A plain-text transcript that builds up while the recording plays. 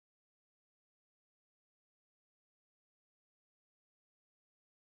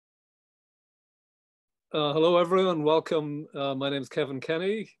Hello, everyone. Welcome. My name is Kevin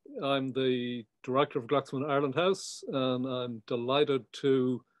Kenny. I'm the director of Glucksman Ireland House, and I'm delighted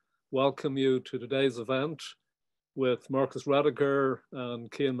to welcome you to today's event with Marcus Rediger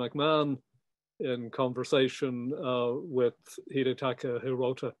and Cian McMahon in conversation with Hidetaka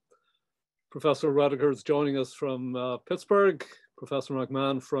Hirota. Professor Rediger is joining us from Pittsburgh, Professor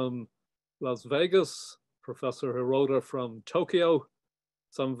McMahon from Las Vegas, Professor Hirota from Tokyo.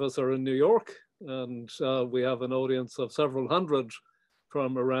 Some of us are in New York, and we have an audience of several hundred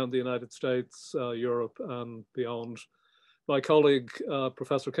from around the United States, Europe, and beyond. My colleague,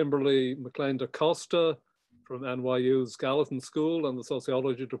 Professor Kimberly McLean da Costa from NYU's Gallatin School and the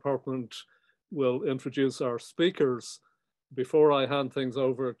Sociology Department will introduce our speakers. Before I hand things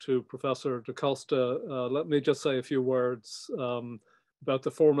over to Professor da Costa, let me just say a few words about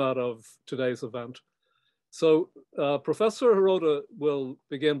the format of today's event. So Professor Hirota will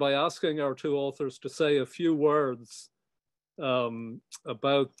begin by asking our two authors to say a few words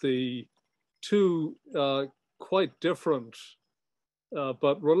about the two quite different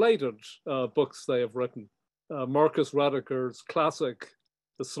but related books they have written. Marcus Rediger's classic,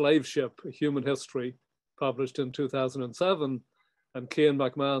 The Slave Ship, A Human History, published in 2007, and Cian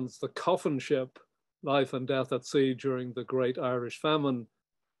McMahon's The Coffin Ship, Life and Death at Sea During the Great Irish Famine,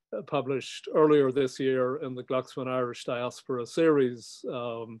 published earlier this year in the Glucksman Irish Diaspora series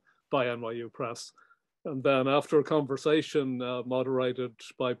by NYU Press. And then after a conversation moderated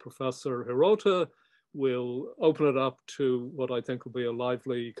by Professor Hirota, we'll open it up to what I think will be a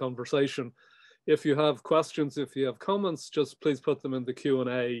lively conversation. If you have questions, if you have comments, just please put them in the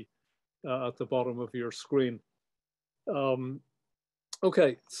Q&A at the bottom of your screen.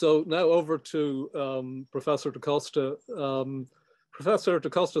 Okay, so now over to Professor da Costa. Professor da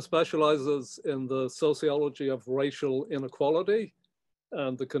Costa specializes in the sociology of racial inequality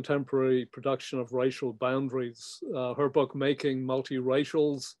and the contemporary production of racial boundaries. Her book, Making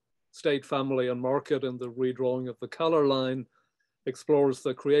Multiracials, State, Family, and Market in the Redrawing of the Color Line, explores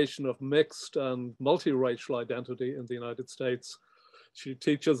the creation of mixed and multiracial identity in the United States. She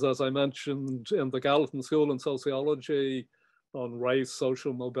teaches, as I mentioned, in the Gallatin School in Sociology on race,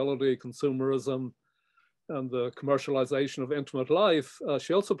 social mobility, consumerism, and the commercialization of intimate life.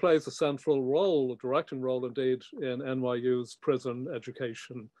 She also plays a central role, a directing role indeed, in NYU's prison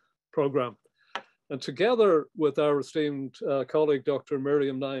education program. And together with our esteemed colleague, Dr.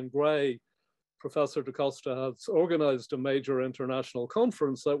 Miriam Nyan-Gray, Professor da Costa has organized a major international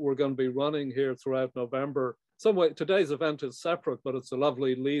conference that we're going to be running here throughout November. Today's event is separate, but it's a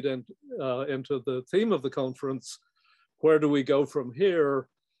lovely lead in, into the theme of the conference. Where do we go from here?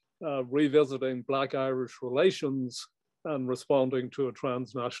 Revisiting Black-Irish relations and responding to a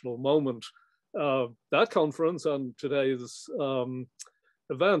transnational moment. That conference and today's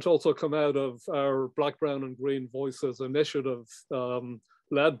event also come out of our Black, Brown, and Green Voices initiative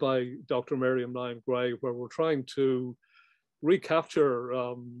led by Dr. Miriam Nyan-Gray, where we're trying to recapture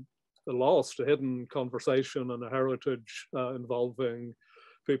the lost, a hidden conversation and a heritage involving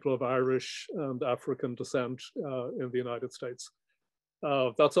people of Irish and African descent in the United States.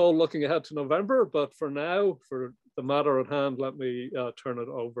 That's all looking ahead to November, but for now, for the matter at hand, let me turn it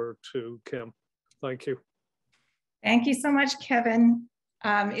over to Kim. Thank you. Thank you so much, Kevin.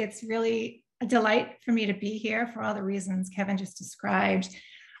 It's really a delight for me to be here for all the reasons Kevin just described,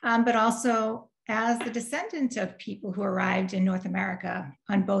 but also as the descendant of people who arrived in North America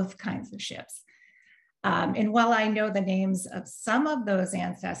on both kinds of ships. And while I know the names of some of those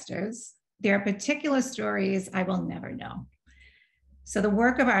ancestors, there are particular stories I will never know. So the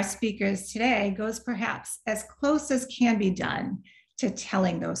work of our speakers today goes perhaps as close as can be done to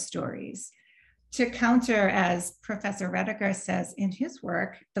telling those stories, to counter, as Professor Rediger says in his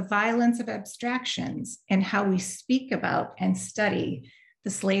work, the violence of abstractions and how we speak about and study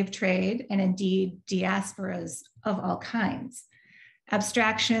the slave trade and indeed diasporas of all kinds.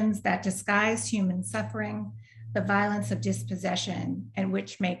 Abstractions that disguise human suffering, the violence of dispossession, and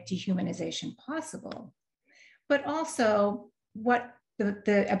which make dehumanization possible, but also what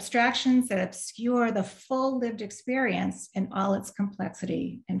the abstractions that obscure the full lived experience in all its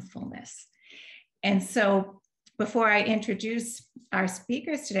complexity and fullness. And so before I introduce our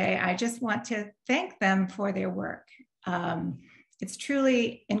speakers today, I just want to thank them for their work. It's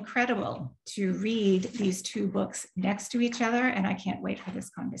truly incredible to read these two books next to each other, and I can't wait for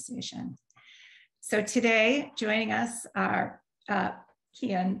this conversation. So today, joining us are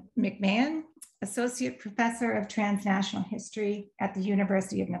Cian McMahon, Associate Professor of Transnational History at the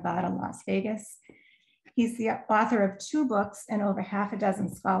University of Nevada, Las Vegas. He's the author of 2 books and over half a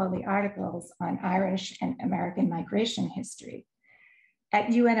dozen scholarly articles on Irish and American migration history. At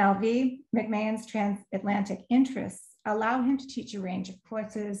UNLV, McMahon's transatlantic interests allow him to teach a range of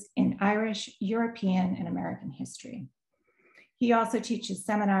courses in Irish, European, and American history. He also teaches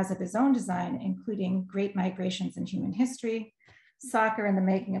seminars of his own design, including Great Migrations in Human History, Soccer and the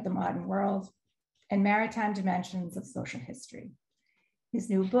Making of the Modern World, and Maritime Dimensions of Social History. His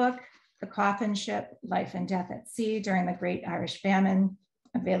new book, The Coffin Ship, Life and Death at Sea During the Great Irish Famine,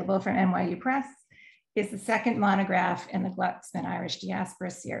 available from NYU Press, is the second monograph in the Glucksman Irish Diaspora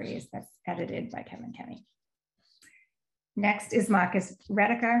series that's edited by Kevin Kenny. Next is Marcus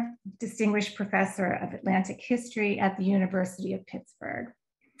Rediker, Distinguished Professor of Atlantic History at the University of Pittsburgh.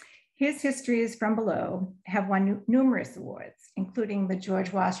 His Histories from Below have won numerous awards, including the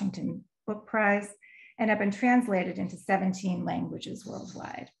George Washington Book Prize, and have been translated into 17 languages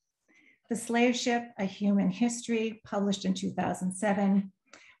worldwide. The Slave Ship, A Human History, published in 2007,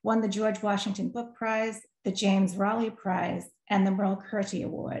 won the George Washington Book Prize, the James Raleigh Prize, and the Merle Curti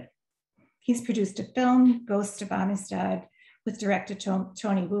Award. He's produced a film, Ghost of Amistad, with director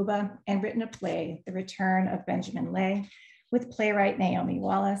Tony Wuba, and written a play, The Return of Benjamin Lay, with playwright Naomi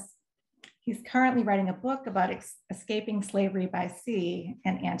Wallace. He's currently writing a book about escaping slavery by sea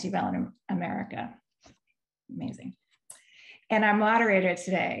in antebellum America. Amazing. And our moderator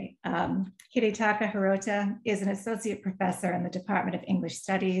today, Hidetaka Hirota, is an associate professor in the Department of English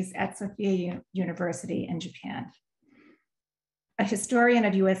Studies at Sophia University in Japan. A historian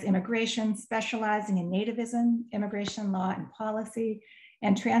of US immigration specializing in nativism, immigration law and policy,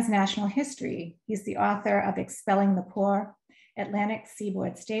 and transnational history, he's the author of Expelling the Poor, Atlantic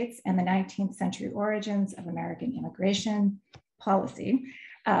Seaboard States and the 19th Century Origins of American Immigration Policy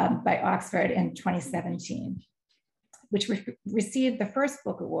by Oxford in 2017, which received the First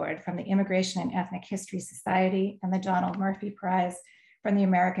Book Award from the Immigration and Ethnic History Society and the Donald Murphy Prize from the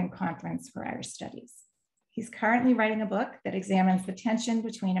American Conference for Irish Studies. He's currently writing a book that examines the tension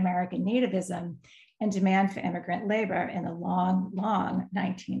between American nativism and demand for immigrant labor in the long, long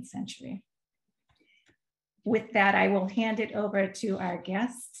 19th century. With that, I will hand it over to our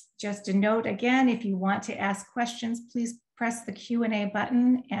guests. Just a note again, if you want to ask questions, please press the Q&A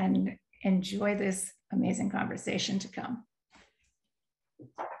button and enjoy this amazing conversation to come.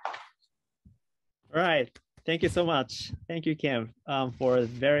 All right. Thank you so much. Thank you, Kim, for a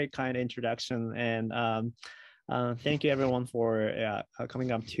very kind introduction. And thank you, everyone, for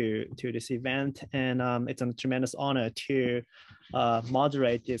coming up to this event. And it's a tremendous honor to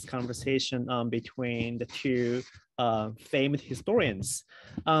moderate this conversation between the two famed historians.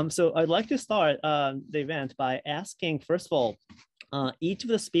 So I'd like to start the event by asking, first of all, each of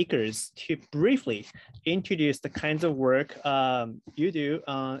the speakers to briefly introduce the kinds of work you do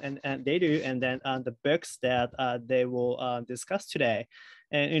and they do, and then the books that they will discuss today.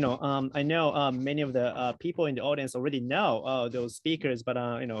 And I know many of the people in the audience already know those speakers, but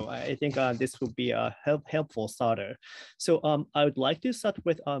I think this will be a helpful starter. So I would like to start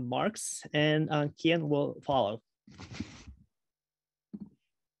with Marx, and Kian will follow.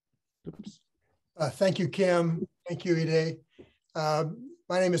 Thank you, Kim. Thank you, Ide.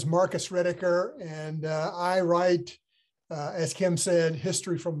 My name is Marcus Rediker, and I write, as Kim said,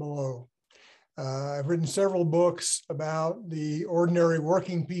 history from below. I've written several books about the ordinary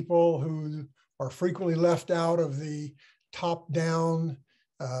working people who are frequently left out of the top-down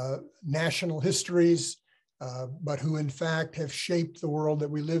national histories, but who in fact have shaped the world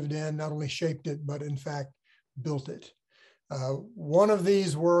that we lived in, not only shaped it, but in fact built it. One of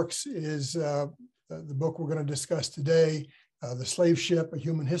these works is the book we're going to discuss today, The Slave Ship, A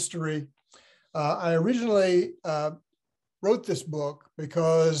Human History. I originally wrote this book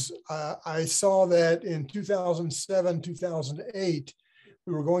because I saw that in 2007, 2008,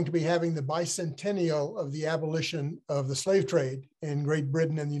 we were going to be having the bicentennial of the abolition of the slave trade in Great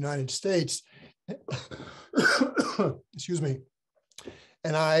Britain and the United States. Excuse me.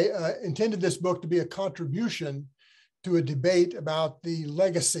 And I intended this book to be a contribution to a debate about the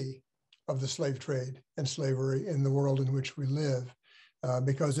legacy of the slave trade and slavery in the world in which we live.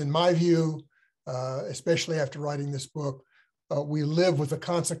 Because in my view, especially after writing this book, we live with the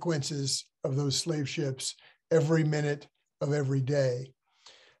consequences of those slave ships every minute of every day.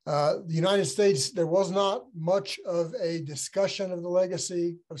 The United States, there was not much of a discussion of the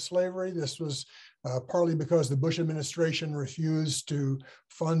legacy of slavery. This was partly because the Bush administration refused to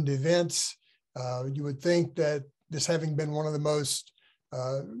fund events. You would think that this having been one of the most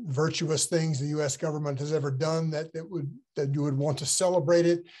virtuous things the US government has ever done, that you would want to celebrate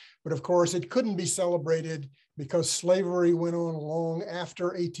it. But of course, it couldn't be celebrated because slavery went on long after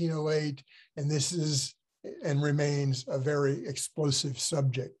 1808, and this is and remains a very explosive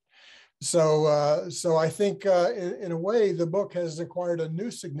subject. So I think in a way, the book has acquired a new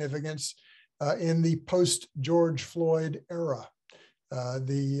significance in the post-George Floyd era.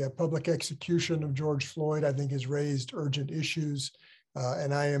 The public execution of George Floyd, I think, has raised urgent issues.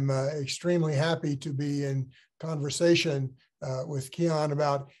 And I am extremely happy to be in conversation with Keon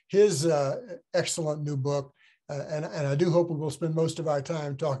about his excellent new book. And I do hope we will spend most of our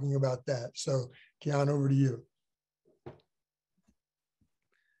time talking about that. So Keon, over to you.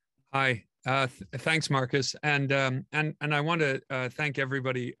 Hi, thanks, Marcus, and I want to thank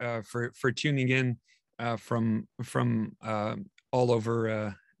everybody for tuning in from all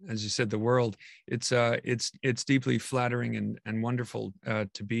over, as you said, the world. It's deeply flattering and wonderful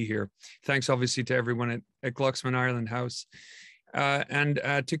to be here. Thanks, obviously, to everyone at Glucksman Ireland House, and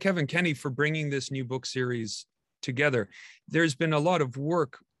to Kevin Kenny for bringing this new book series together. There's been a lot of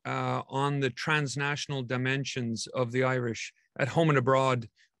work on the transnational dimensions of the Irish at home and abroad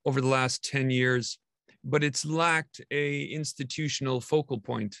over the last 10 years, but it's lacked a institutional focal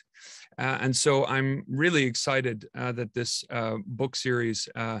point. And so I'm really excited that this book series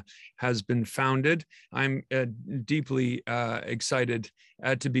has been founded. I'm deeply excited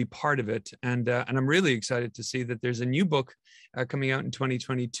to be part of it. And I'm really excited to see that there's a new book coming out in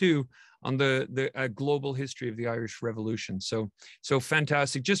 2022 on the global history of the Irish Revolution. So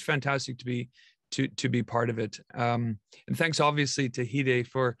fantastic, just fantastic to be part of it. And thanks obviously to Hide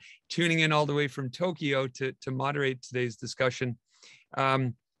for tuning in all the way from Tokyo to moderate today's discussion.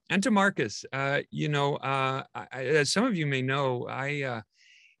 And to Marcus, as some of you may know, I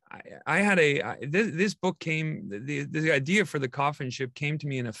had this book came, the idea for the Coffin ship came to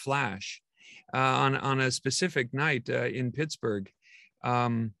me in a flash on a specific night in Pittsburgh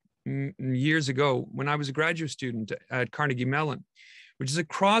years ago when I was a graduate student at Carnegie Mellon, which is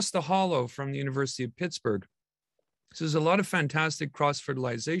across the hollow from the University of Pittsburgh. So there's a lot of fantastic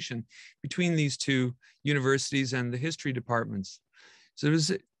cross-fertilization between these two universities and the history departments. So there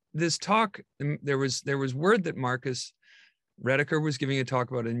was this talk, there was word that Marcus Rediker was giving a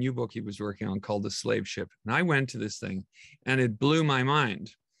talk about a new book he was working on called The Slave Ship. And I went to this thing and it blew my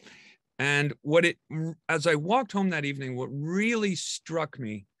mind. And as I walked home that evening, what really struck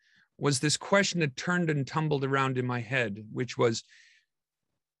me was this question that turned and tumbled around in my head, which was,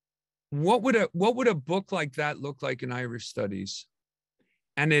 what would a book like that look like in Irish studies?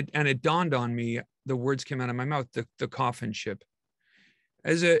 And it dawned on me, the words came out of my mouth, the coffin ship.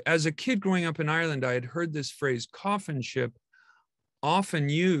 As a kid growing up in Ireland, I had heard this phrase, coffin ship, often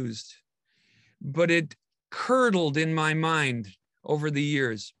used, but it curdled in my mind over the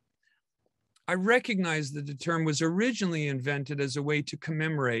years. I recognized that the term was originally invented as a way to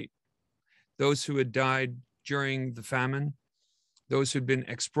commemorate those who had died during the famine, those who'd been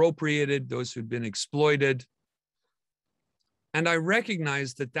expropriated, those who'd been exploited. And I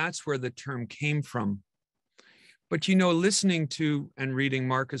recognized that that's where the term came from. But, listening to and reading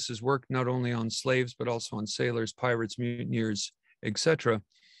Marcus's work, not only on slaves, but also on sailors, pirates, mutineers, etc.,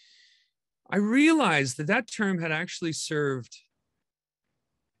 I realized that that term had actually served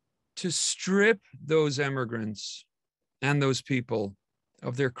to strip those immigrants and those people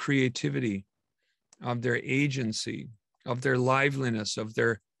of their creativity, of their agency, of their liveliness, of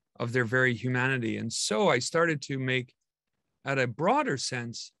their very humanity. And so I started to make, at a broader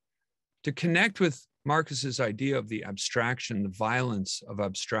sense, to connect with Marcus's idea of the abstraction, the violence of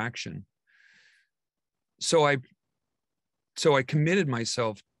abstraction. So I committed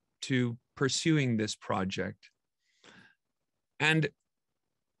myself to pursuing this project. And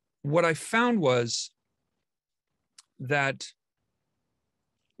what I found was that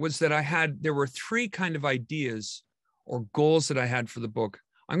there were three kind of ideas or goals that I had for the book.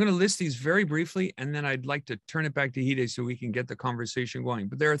 I'm going to list these very briefly, and then I'd like to turn it back to Hide so we can get the conversation going.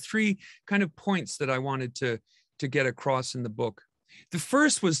 But there are three kind of points that I wanted to get across in the book. The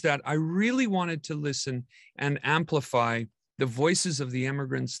first was that I really wanted to listen and amplify the voices of the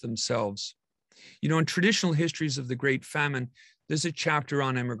immigrants themselves. In traditional histories of the Great Famine, there's a chapter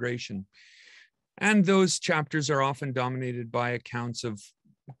on immigration. And those chapters are often dominated by accounts of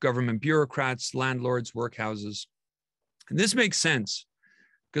government bureaucrats, landlords, workhouses. And this makes sense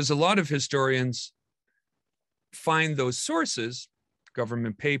because a lot of historians find those sources,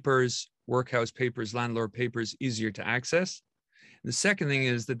 government papers, workhouse papers, landlord papers, easier to access. And the second thing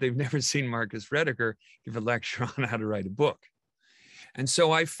is that they've never seen Marcus Rediker give a lecture on how to write a book. And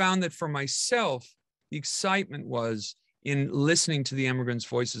so I found that for myself, the excitement was in listening to the immigrants'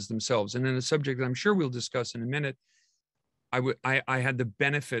 voices themselves. And in a subject that I'm sure we'll discuss in a minute, I had the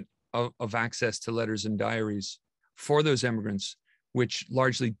benefit of access to letters and diaries for those immigrants, which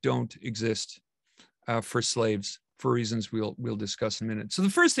largely don't exist for slaves, for reasons we'll discuss in a minute. So the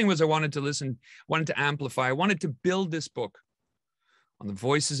first thing was I wanted to amplify, I wanted to build this book on the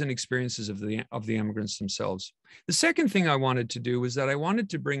voices and experiences of the immigrants themselves. The second thing I wanted to do was that I wanted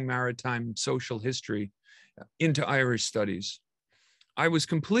to bring maritime social history into Irish studies. I was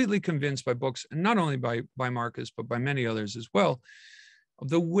completely convinced by books, and not only by Marcus, but by many others as well, of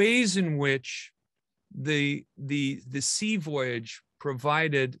the ways in which the sea voyage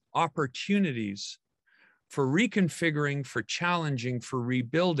provided opportunities for reconfiguring, for challenging, for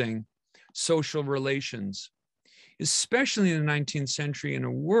rebuilding social relations, especially in the 19th century in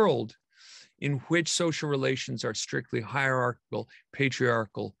a world in which social relations are strictly hierarchical,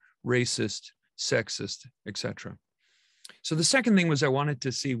 patriarchal, racist, sexist, etc. So the second thing was I wanted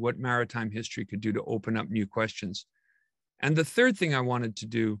to see what maritime history could do to open up new questions. And the third thing I wanted to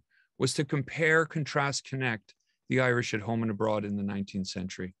do was to compare, contrast, connect the Irish at home and abroad in the 19th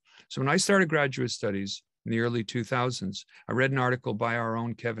century. So when I started graduate studies in the early 2000s, I read an article by our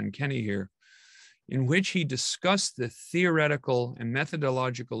own Kevin Kenny here, in which he discussed the theoretical and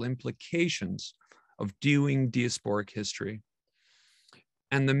methodological implications of doing diasporic history.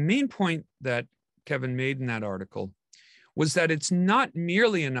 And the main point that Kevin made in that article was that it's not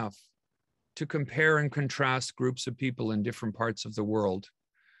merely enough to compare and contrast groups of people in different parts of the world.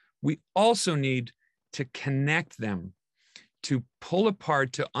 We also need to connect them, to pull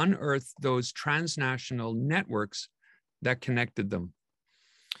apart, to unearth those transnational networks that connected them.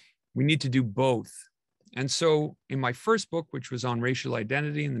 We need to do both. And so in my first book, which was on racial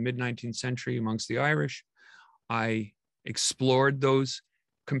identity in the mid-19th century amongst the Irish, I explored those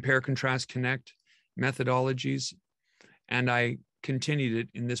compare, contrast, connect methodologies, and I continued it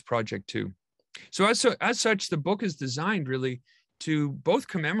in this project too. So as such, the book is designed really to both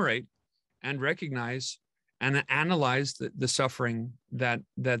commemorate and recognize and analyze the suffering that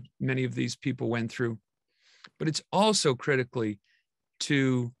many of these people went through. But it's also critically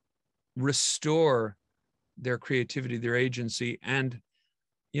to restore their creativity, their agency, and,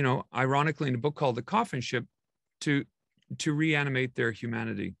 you know, ironically in a book called The Coffin Ship, to reanimate their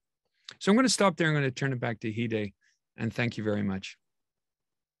humanity. So I'm going to stop there. I'm going to turn it back to Hide, and thank you very much.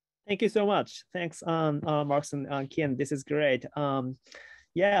 Thank you so much. Thanks, Marcus and Ken. This is great.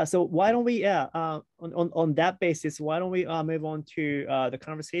 Yeah, so why don't we, on that basis, why don't we move on to the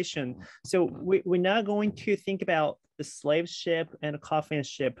conversation? So we're now going to think about the slave ship and the coffin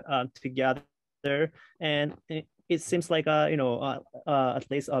ship together. And it seems like,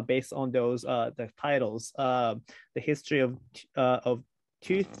 at least based on those, the titles, the history of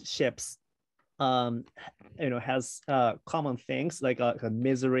two ships, has common things like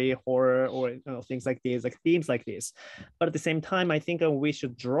misery, horror, or things like these, like themes like this. But at the same time, I think we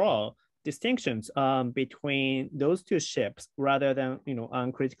should draw distinctions between those two ships rather than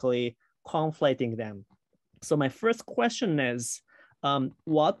uncritically conflating them. So my first question is,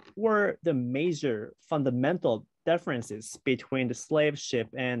 what were the major fundamental differences between the slave ship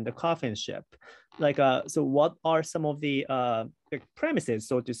and the coffin ship? Like, so what are some of the premises,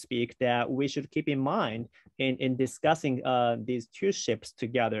 so to speak, that we should keep in mind in discussing these two ships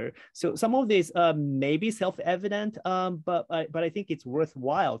together? So some of these may be self-evident, but I think it's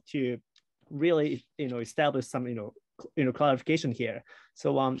worthwhile to really establish some clarification here.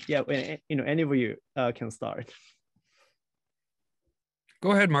 So yeah, any of you can start.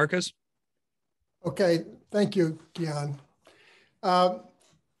 Go ahead, Marcus. Okay, thank you, Kian.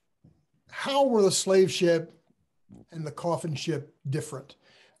 How were the slave ship and the coffin ship different?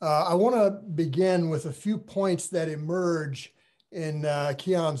 I want to begin with a few points that emerge in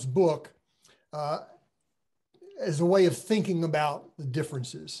Kian's book as a way of thinking about the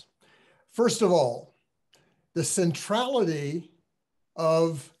differences. First of all, the centrality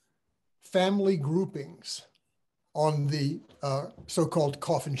of family groupings on the so-called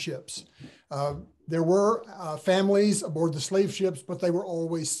coffin ships. There were families aboard the slave ships, but they were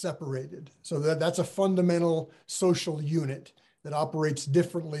always separated. So that's a fundamental social unit that operates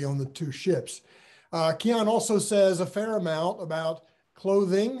differently on the two ships. Kian also says a fair amount about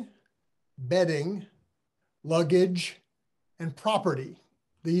clothing, bedding, luggage, and property.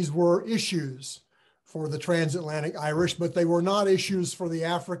 These were issues for the transatlantic Irish, but they were not issues for the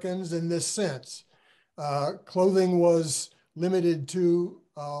Africans in this sense. Clothing was limited to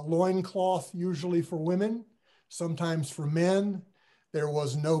loincloth, usually for women, sometimes for men. There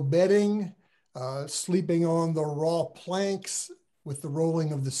was no bedding, sleeping on the raw planks with the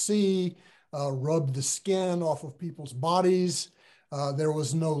rolling of the sea, rubbed the skin off of people's bodies. There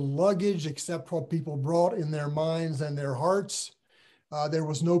was no luggage except what people brought in their minds and their hearts. There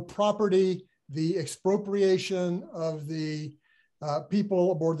was no property. The expropriation of the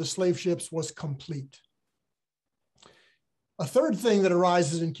people aboard the slave ships was complete. A third thing that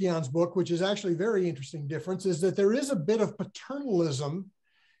arises in Keon's book, which is actually a very interesting difference, is that there is a bit of paternalism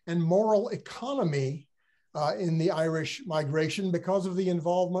and moral economy in the Irish migration because of the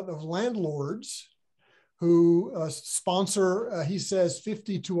involvement of landlords who sponsor, he says,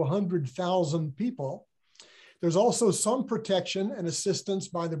 50 to 100,000 people. There's also some protection and assistance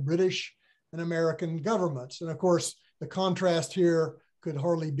by the British and American governments. And of course, the contrast here could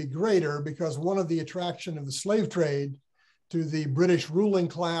hardly be greater, because one of the attraction of the slave trade to the British ruling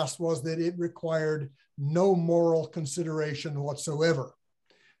class was that it required no moral consideration whatsoever.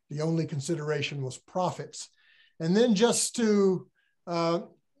 The only consideration was profits. And then just to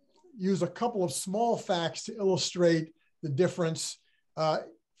use a couple of small facts to illustrate the difference.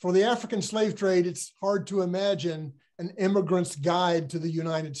 For the African slave trade, it's hard to imagine an immigrant's guide to the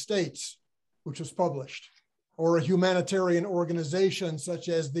United States, which was published, or a humanitarian organization such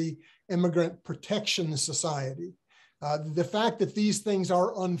as the Immigrant Protection Society. The fact that these things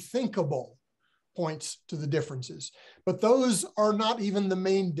are unthinkable points to the differences, but those are not even the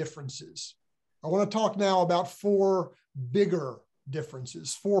main differences. I want to talk now about four bigger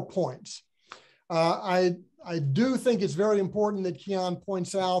differences, 4 points. I do think it's very important that Keon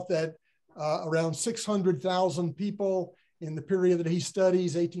points out that around 600,000 people in the period that he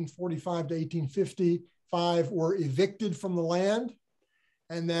studies, 1845 to 1855, were evicted from the land,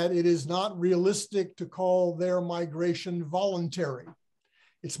 and that it is not realistic to call their migration voluntary.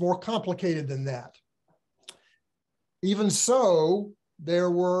 It's more complicated than that. Even so,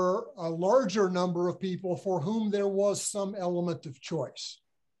 there were a larger number of people for whom there was some element of choice.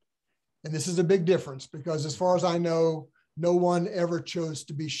 And this is a big difference, because as far as I know, no one ever chose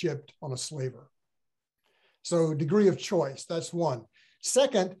to be shipped on a slaver. So degree of choice, that's one.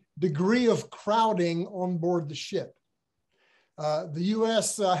 Second, degree of crowding on board the ship. The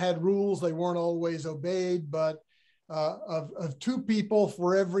US had rules, they weren't always obeyed, but of 2 people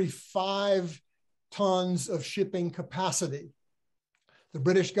for every 5 tons of shipping capacity. The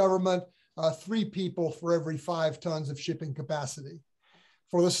British government, 3 people for every 5 tons of shipping capacity.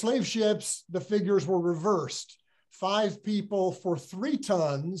 For the slave ships, the figures were reversed. 5 people for 3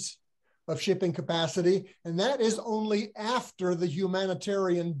 tons of shipping capacity, and that is only after the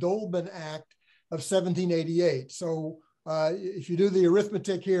Humanitarian Dolben Act of 1788. So if you do the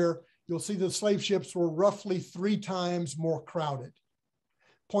arithmetic here, you'll see the slave ships were roughly 3 times more crowded.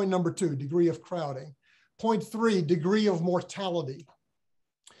 Point number 2, degree of crowding. Point 3, degree of mortality.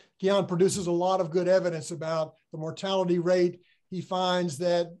 Keon produces a lot of good evidence about the mortality rate. He finds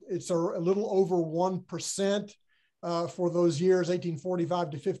that it's a little over 1% for those years,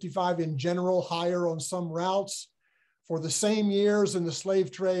 1845 to 55 in general, higher on some routes. For the same years in the slave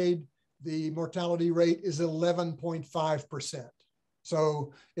trade, the mortality rate is 11.5%.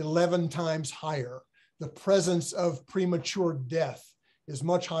 So 11 times higher. The presence of premature death is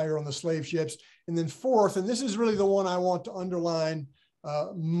much higher on the slave ships. And then fourth, and this is really the one I want to underline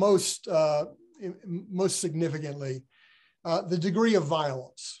most significantly, the degree of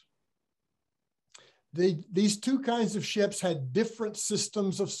violence. These 2 kinds of ships had different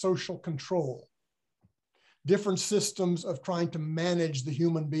systems of social control, different systems of trying to manage the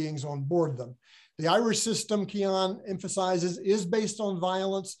human beings on board them. The Irish system, Keon emphasizes, is based on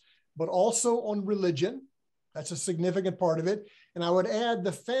violence, but also on religion. That's a significant part of it. And I would add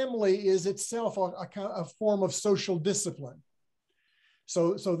the family is itself a form of social discipline.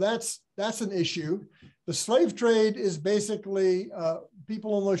 So that's an issue. The slave trade is basically,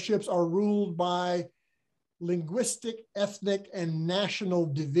 people on those ships are ruled by linguistic, ethnic, and national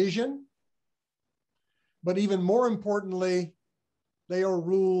division. But even more importantly, they are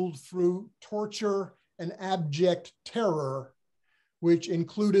ruled through torture and abject terror, which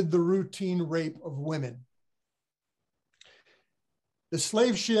included the routine rape of women. The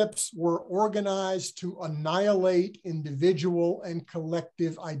slave ships were organized to annihilate individual and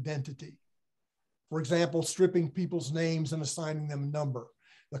collective identity. For example, stripping people's names and assigning them a number.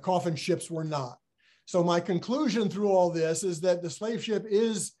 The Coffin ships were not. So my conclusion through all this is that the slave ship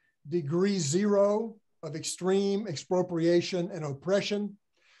is degree 0 of extreme expropriation and oppression,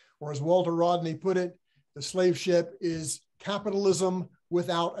 or as Walter Rodney put it, the slave ship is capitalism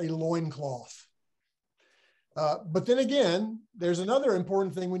without a loincloth. But then again, there's another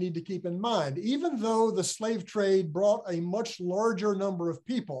important thing we need to keep in mind. Even though the slave trade brought a much larger number of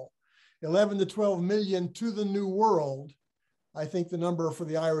people, 11 to 12 million to the New World, I think the number for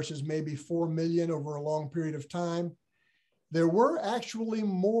the Irish is maybe 4 million over a long period of time. There were actually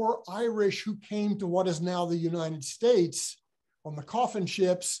more Irish who came to what is now the United States on the Coffin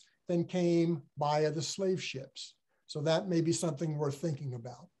ships than came via the slave ships. So that may be something worth thinking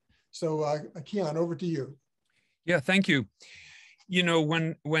about. So Keon, over to you. Yeah, thank you. You know,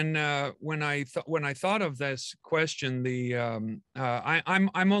 when I thought of this question,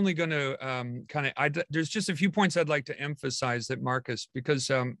 I'm only going to there's just a few points I'd like to emphasize that Marcus, because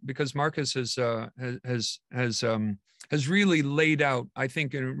Marcus has really laid out, I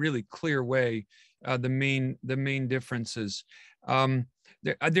think, in a really clear way, the main differences.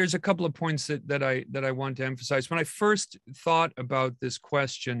 There's a couple of points that I want to emphasize. When I first thought about this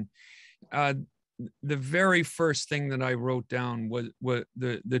question, the very first thing that I wrote down was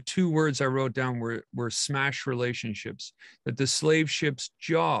the two words I wrote down were smash relationships. That the slave ship's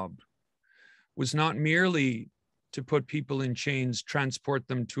job was not merely to put people in chains, transport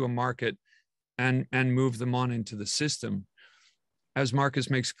them to a market, and move them on into the system. As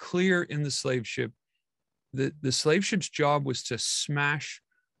Marcus makes clear in the slave ship, the slave ship's job was to smash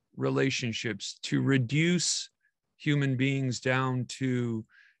relationships, to reduce human beings down to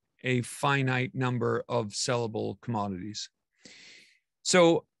a finite number of sellable commodities.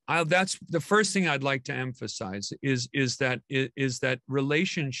 So that's the first thing I'd like to emphasize is that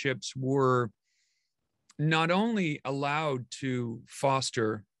relationships were not only allowed to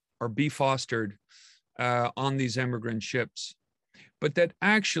foster or be fostered on these immigrant ships, but that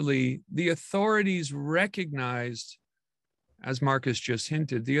actually the authorities recognized, as Marcus just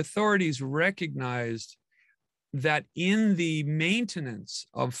hinted, the authorities recognized that in the maintenance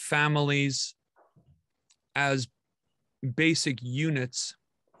of families as basic units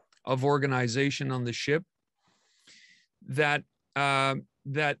of organization on the ship, that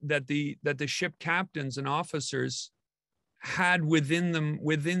the ship captains and officers had within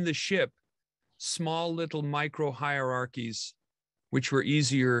the ship small little micro hierarchies which were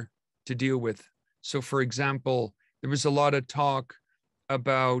easier to deal with. So, for example, there was a lot of talk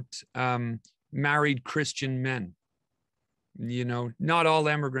about married Christian men. You know, not all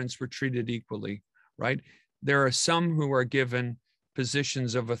immigrants were treated equally, right? There are some who are given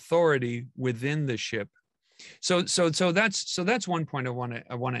positions of authority within the ship. So that's one point I want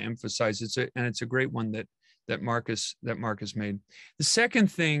to emphasize. It's a great one that Marcus made. The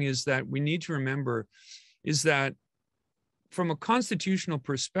second thing is that we need to remember is that from a constitutional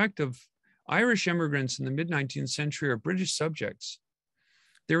perspective, Irish immigrants in the mid-19th century are British subjects.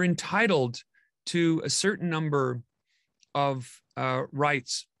 They're entitled to a certain number of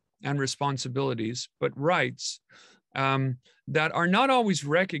rights and responsibilities, but rights that are not always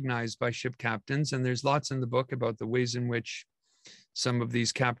recognized by ship captains. And there's lots in the book about the ways in which some of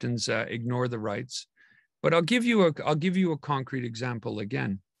these captains ignore the rights. But I'll give you a concrete example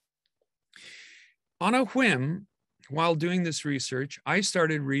again. On a whim, while doing this research, I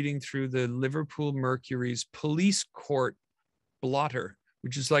started reading through the Liverpool Mercury's police court blotter,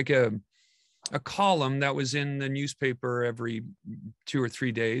 which is like a column that was in the newspaper every 2 or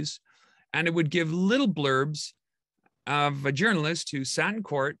 3 days. And it would give little blurbs of a journalist who sat in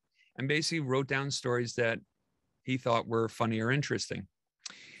court and basically wrote down stories that he thought were funny or interesting.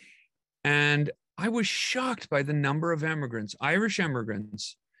 And I was shocked by the number of immigrants, Irish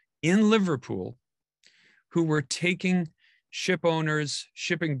immigrants in Liverpool, who were taking ship owners,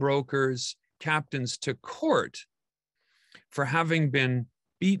 shipping brokers, captains to court for having been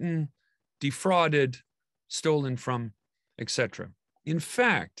beaten, defrauded, stolen from, etc. In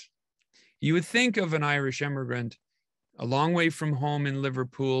fact, you would think of an Irish immigrant a long way from home in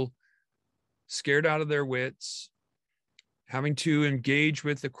Liverpool, scared out of their wits, having to engage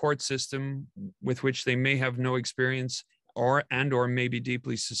with the court system with which they may have no experience or may be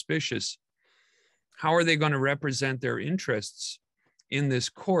deeply suspicious. How are they going to represent their interests in this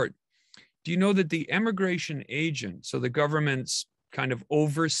court? Do you know that the immigration agent, so the government's kind of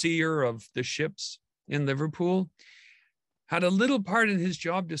overseer of the ships in Liverpool, had a little part in his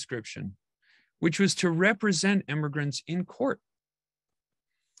job description, which was to represent immigrants in court.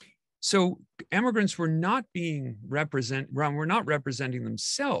 So immigrants were not representing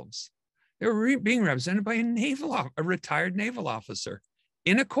themselves. They were being represented by a retired naval officer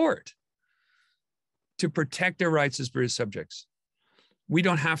in a court to protect their rights as British subjects. We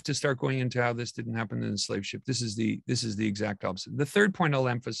don't have to start going into how this didn't happen in the slave ship. This is the exact opposite. The third point I'll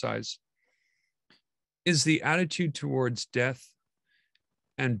emphasize is the attitude towards death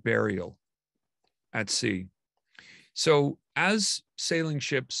and burial at sea. So as sailing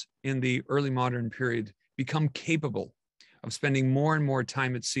ships in the early modern period become capable of spending more and more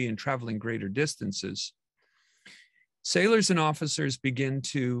time at sea and traveling greater distances, sailors and officers begin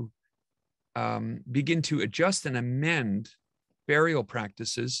to adjust and amend burial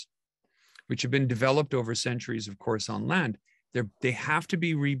practices, which have been developed over centuries, of course, on land. They have to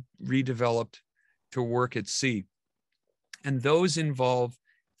be redeveloped to work at sea. And those involve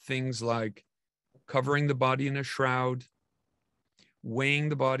things like covering the body in a shroud, weighing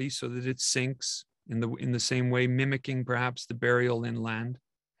the body so that it sinks in the same way, mimicking perhaps the burial inland,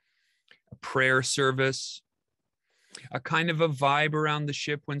 a prayer service, a kind of a vibe around the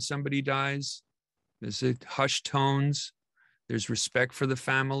ship when somebody dies. There's hushed tones. There's respect for the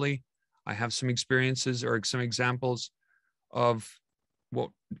family. I have some experiences or some examples of what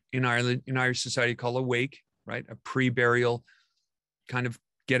in Ireland, in Irish society, call a wake, right? A pre-burial kind of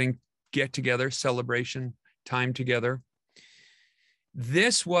get together, celebration, time together.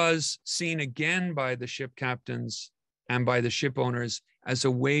 This was seen again by the ship captains and by the ship owners as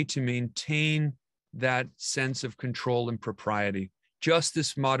a way to maintain that sense of control and propriety,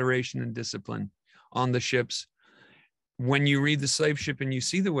 justice, moderation, and discipline on the ships. When you read The Slave Ship and you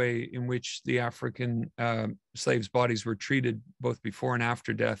see the way in which the African slaves' bodies were treated both before and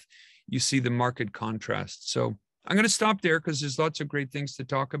after death, you see the marked contrast. So I'm going to stop there because there's lots of great things to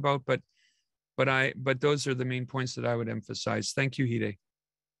talk about, but those are the main points that I would emphasize. Thank you, Hide.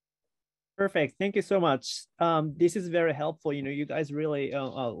 Perfect. Thank you so much. This is very helpful. You know, you guys really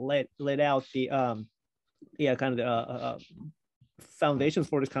laid out the kind of the foundations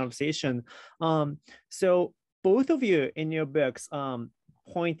for this conversation. So both of you in your books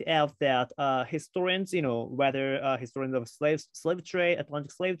point out that historians, you know, whether historians of slave trade,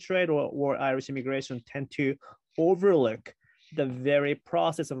 Atlantic slave trade, or Irish immigration, tend to overlook the very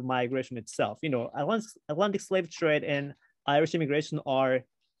process of migration itself. You know, Atlantic slave trade and Irish immigration are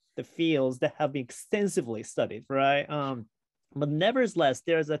the fields that have been extensively studied, right? But nevertheless,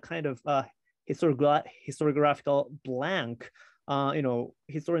 there's a kind of historiographical blank. You know,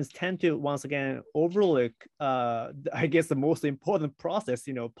 historians tend to once again overlook, I guess, the most important process,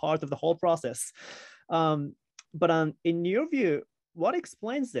 you know, part of the whole process. But in your view, what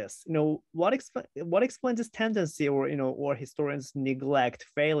explains this? You know, what explains this tendency, or you know, or historians neglect,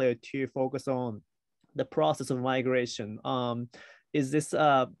 failure to focus on the process of migration? Is this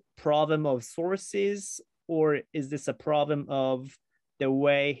a problem of sources, or is this a problem of the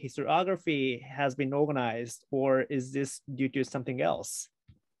way historiography has been organized, or is this due to something else?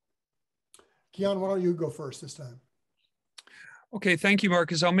 Keon, why don't you go first this time? Okay, thank you,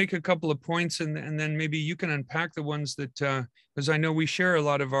 Marcus. I'll make a couple of points, and then maybe you can unpack the ones that, because I know we share a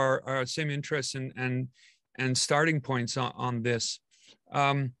lot of our same interests and starting points on this.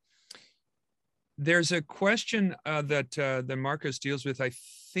 There's a question that Marcus deals with. I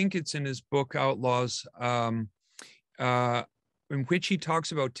think it's in his book Outlaws, in which he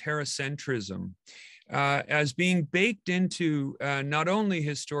talks about terracentrism as being baked into not only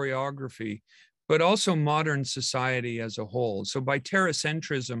historiography, but also modern society as a whole. So by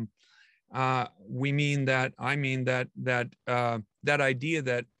terracentrism, I mean that idea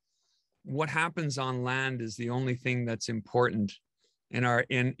that what happens on land is the only thing that's important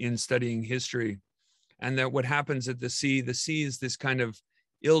in studying history, and that what happens at the sea is this kind of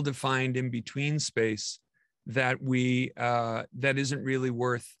ill-defined in-between space that that isn't really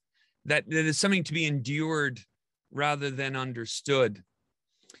worth, that is something to be endured rather than understood.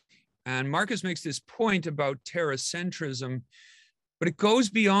 And Marcus makes this point about terracentrism, but it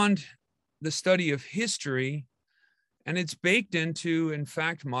goes beyond the study of history, and it's baked into, in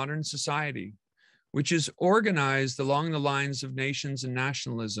fact, modern society, which is organized along the lines of nations and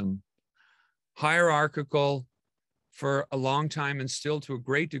nationalism, hierarchical for a long time, and still to a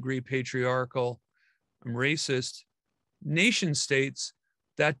great degree patriarchal and racist nation states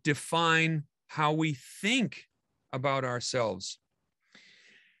that define how we think about ourselves.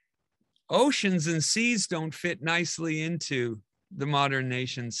 Oceans and seas don't fit nicely into the modern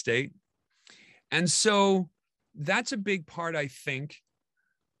nation state. And so that's a big part, I think,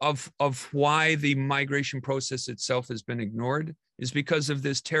 of why the migration process itself has been ignored, is because of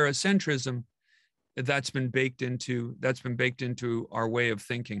this terracentrism that's been baked into our way of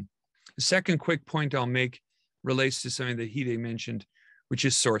thinking. The second quick point I'll make relates to something that Hide mentioned, which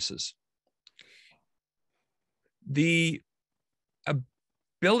is sources. The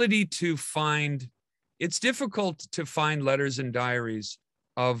ability to find, it's difficult to find letters and diaries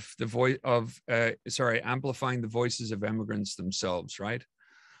of the voice of, amplifying the voices of immigrants themselves, right?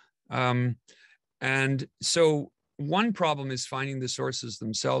 And so one problem is finding the sources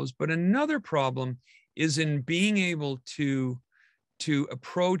themselves, but another problem is in being able to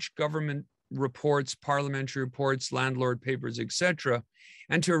approach government reports, parliamentary reports, landlord papers, etc.,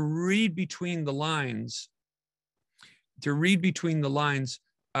 and to read between the lines,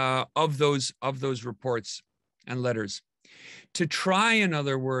 of those reports and letters, to try, in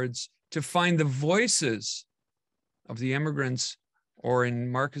other words, to find the voices of the immigrants, or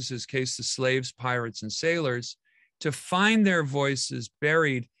in Marcus's case, the slaves, pirates, and sailors, to find their voices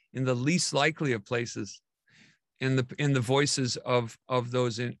buried in the least likely of places, in the voices of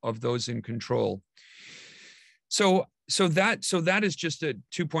those in control. So that is just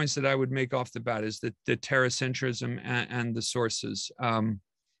 2 points that I would make off the bat, is the terracentrism and the sources.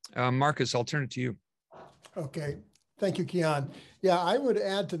 Marcus, I'll turn it to you. Okay, thank you, Kian. Yeah, I would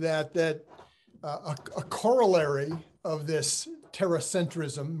add to that a corollary of this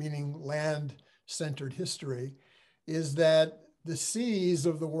terracentrism, meaning land-centered history, is that the seas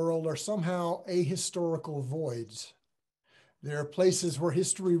of the world are somehow ahistorical voids. There are places where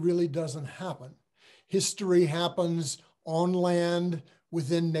history really doesn't happen. History happens on land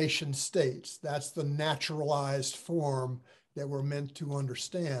within nation states. That's the naturalized form that we're meant to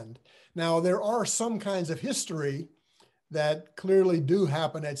understand. Now, there are some kinds of history that clearly do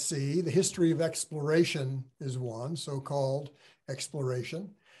happen at sea. The history of exploration is one, so-called exploration,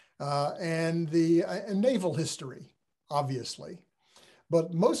 and naval history, obviously.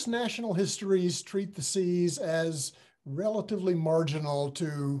 But most national histories treat the seas as relatively marginal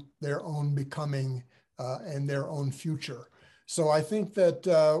to their own becoming and their own future. So I think that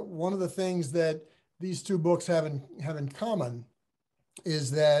one of the things that these two books have in common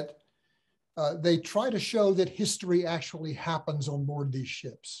is that they try to show that history actually happens on board these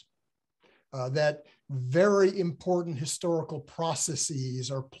ships, that very important historical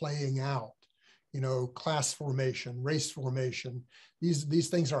processes are playing out. You know, class formation, race formation. These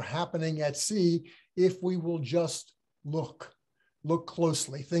things are happening at sea if we will just look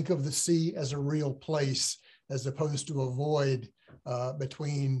closely. Think of the sea as a real place as opposed to a void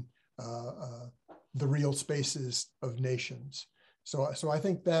between the real spaces of nations. So I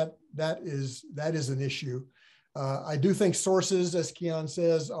think that is an issue. I do think sources, as Kian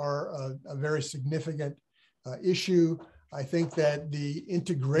says, are a very significant issue. I think that the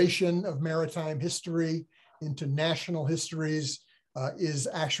integration of maritime history into national histories is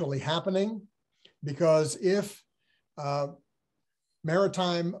actually happening, because if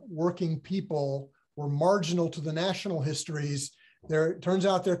maritime working people were marginal to the national histories, it turns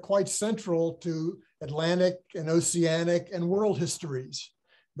out they're quite central to Atlantic and oceanic and world histories,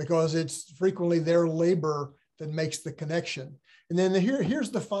 because it's frequently their labor that makes the connection. And then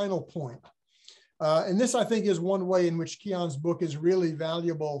here's the final point. And this, I think, is one way in which Kian's book is really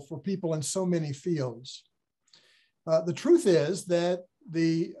valuable for people in so many fields. The truth is that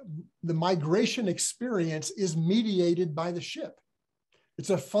the migration experience is mediated by the ship. It's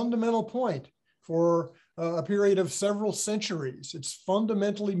a fundamental point for a period of several centuries. It's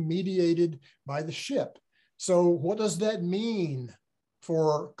fundamentally mediated by the ship. So what does that mean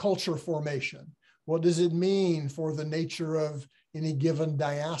for culture formation? What does it mean for the nature of any given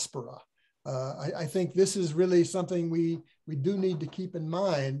diaspora? I think this is really something we do need to keep in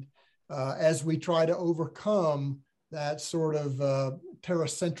mind as we try to overcome that sort of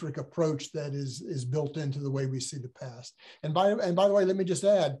terracentric approach that is built into the way we see the past. And by the way, let me just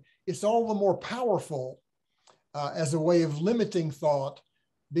add, it's all the more powerful as a way of limiting thought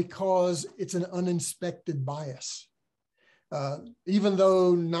because it's an uninspected bias. Even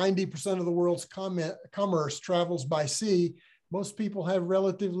though 90% of the world's commerce travels by sea, most people have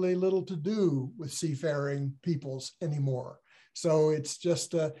relatively little to do with seafaring peoples anymore. So it's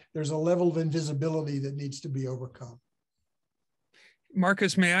just, there's a level of invisibility that needs to be overcome.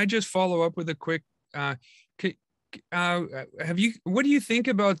 Marcus, may I just follow up with a quick, what do you think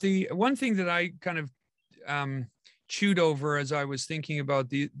about the, one thing that I kind of chewed over as I was thinking about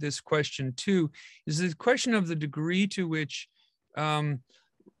this question too, is the question of the degree to which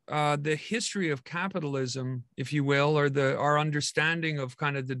the history of capitalism, if you will, or our understanding of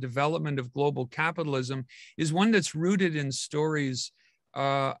kind of the development of global capitalism is one that's rooted in stories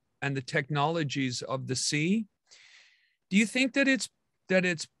and the technologies of the sea. Do you think that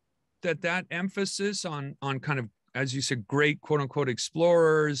that emphasis on kind of, as you said, great quote unquote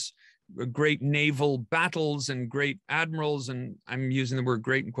explorers, great naval battles and great admirals, and I'm using the word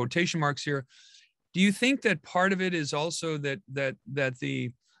great in quotation marks here. Do you think that part of it is also that the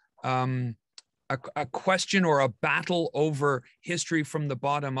a question or a battle over history from the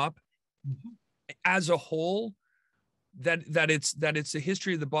bottom up as a whole, that it's a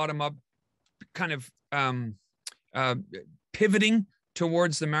history of the bottom up kind of pivoting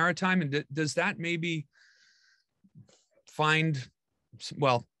towards the maritime? And does that maybe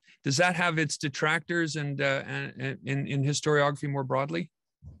does that have its detractors and in historiography more broadly?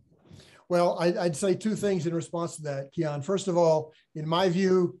 Well, I'd say two things in response to that, Kian. First of all, in my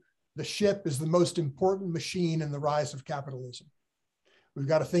view, the ship is the most important machine in the rise of capitalism. We've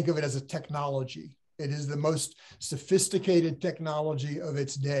got to think of it as a technology. It is the most sophisticated technology of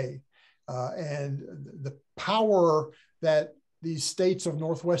its day. And the power that these states of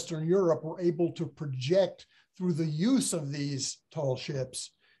Northwestern Europe were able to project through the use of these tall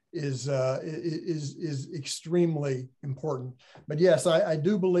ships is extremely important. But yes, I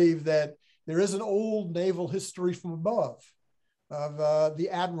do believe that there is an old naval history from above of the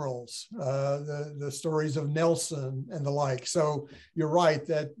admirals, the stories of Nelson and the like. So you're right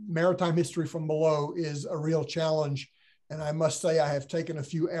that maritime history from below is a real challenge. And I must say I have taken a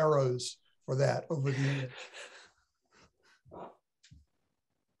few arrows for that over the years.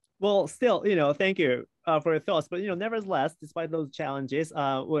 Well, still, thank you for your thoughts. But nevertheless, despite those challenges,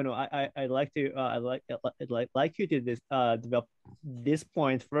 I'd like to I'd like you to develop this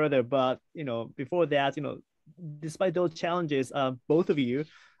point further. But before that, despite those challenges, both of you,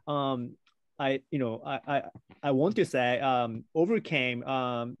 I want to say overcame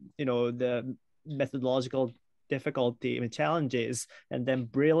the methodological difficulty and challenges, and then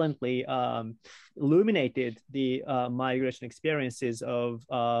brilliantly illuminated the migration experiences of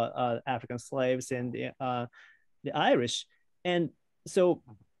African slaves and the Irish. And so,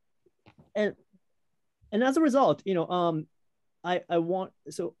 and as a result,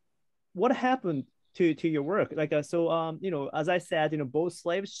 what happened to your work? Like, as I said, both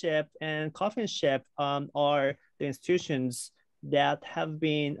slave ship and coffin ship are the institutions that have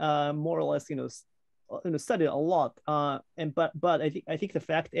been more or less, studied a lot. But I think the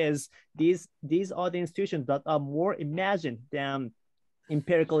fact is these are the institutions that are more imagined than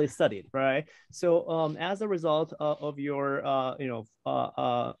empirically studied, right? So as a result of your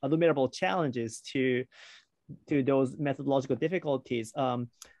illuminable challenges to those methodological difficulties,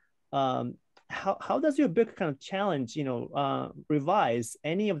 how does your book kind of challenge, revise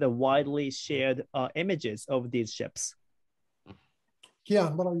any of the widely shared images of these ships?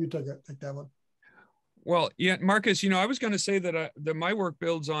 Keon, why don't you take that one? Well, yeah, Marcus, I was going to say that that my work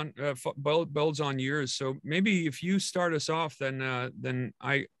builds on yours. So maybe if you start us off, then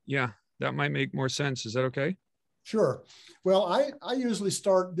that might make more sense. Is that okay? Sure. Well, I usually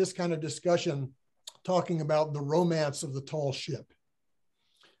start this kind of discussion talking about the romance of the tall ship.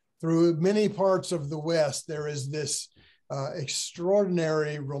 Through many parts of the West, there is this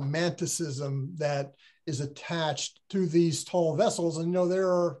extraordinary romanticism that is attached to these tall vessels. And there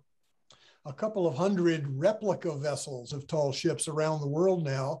are a couple of hundred replica vessels of tall ships around the world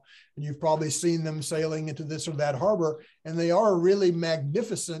now, and you've probably seen them sailing into this or that harbor, and they are really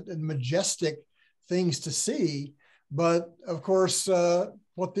magnificent and majestic things to see. But of course,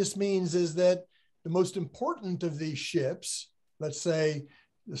 what this means is that the most important of these ships, let's say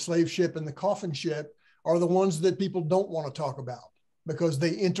the slave ship and the coffin ship, are the ones that people don't want to talk about because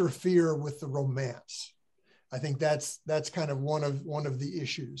they interfere with the romance. I think that's kind of one of the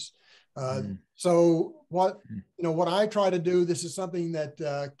issues. So what I try to do, this is something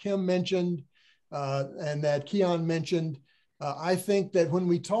that Kim mentioned and that Keon mentioned. I think that when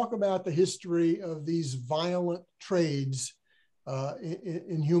we talk about the history of these violent trades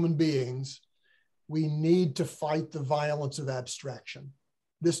in human beings, we need to fight the violence of abstraction.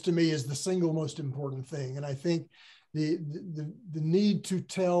 This to me is the single most important thing. And I think the need to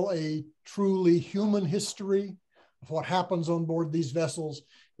tell a truly human history of what happens on board these vessels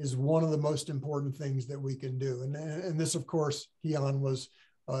is one of the most important things that we can do. And this, of course, Keon, was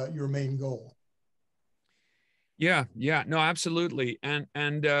your main goal. Yeah, no, absolutely. And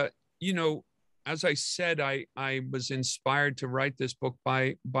as I said, I was inspired to write this book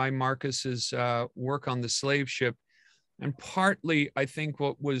by Marcus's work on the slave ship. And partly, I think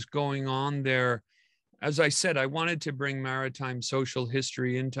what was going on there, as I said, I wanted to bring maritime social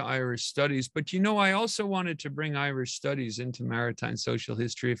history into Irish studies, but I also wanted to bring Irish studies into maritime social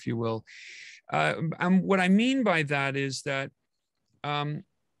history, if you will. And what I mean by that is that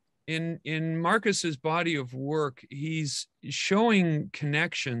in Marcus's body of work, he's showing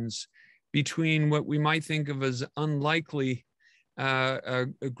connections between what we might think of as unlikely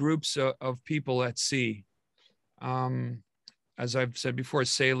groups of people at sea. As I've said before,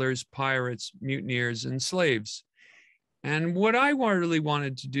 sailors, pirates, mutineers, and slaves. And what I really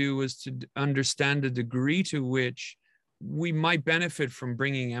wanted to do was to understand the degree to which we might benefit from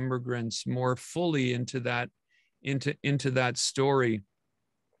bringing immigrants more fully into that story.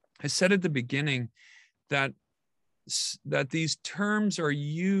 I said at the beginning that these terms are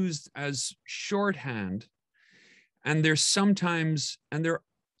used as shorthand, and they're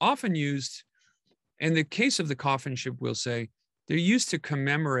often used, in the case of the coffin ship, we'll say, they're used to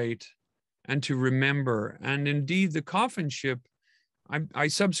commemorate and to remember. And indeed, the coffin ship, I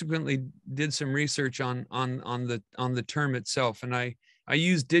subsequently did some research on the term itself, and I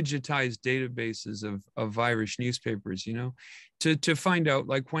used digitized databases of Irish newspapers, to find out,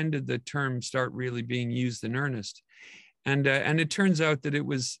 like, when did the term start really being used in earnest. And it turns out that it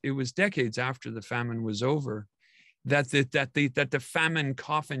was decades after the famine was over that the famine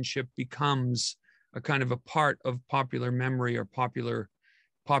coffin ship becomes a kind of a part of popular memory or popular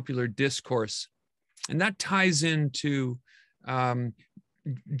discourse. And that ties into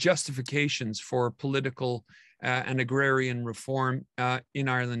justifications for political and agrarian reform in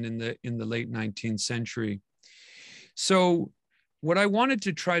Ireland in the late 19th century. So what I wanted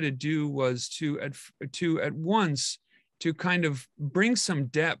to try to do was to at once to kind of bring some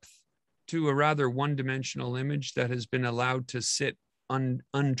depth to a rather one-dimensional image that has been allowed to sit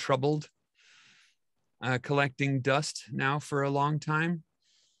untroubled, collecting dust now for a long time,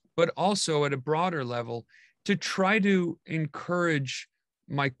 but also at a broader level to try to encourage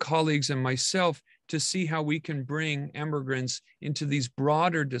my colleagues and myself to see how we can bring immigrants into these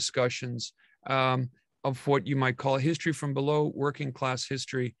broader discussions of what you might call history from below, working class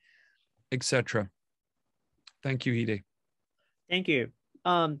history, etc. Thank you, Hide. Thank you.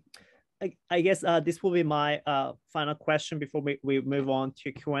 I guess this will be my final question before we move on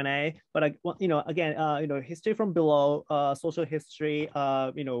to Q&A. But again, history from below, social history,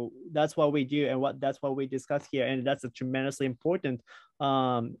 that's what we do and that's what we discuss here, and that's a tremendously important,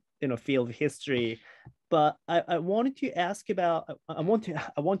 field of history. But I wanted to ask about I want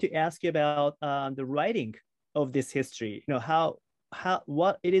to ask you about the writing of this history.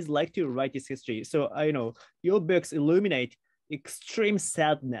 What it is like to write this history. So your books illuminate extreme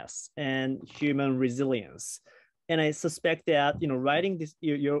sadness and human resilience, and I suspect that writing this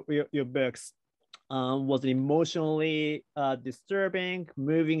your books was an emotionally disturbing,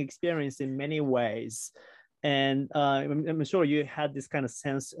 moving experience in many ways. And I'm sure you had this kind of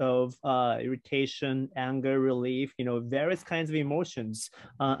sense of irritation, anger, relief, various kinds of emotions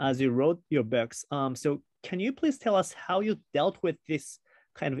as you wrote your books. So can you please tell us how you dealt with this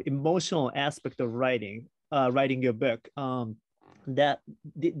kind of emotional aspect of writing your book? That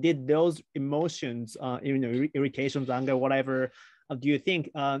did those emotions, irritations, anger, whatever, do you think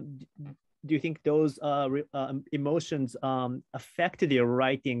those emotions affected your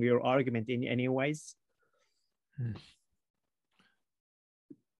writing, your argument in any ways?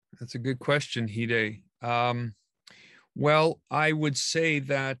 That's a good question, Hide. Well, I would say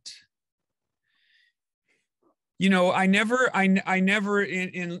that I never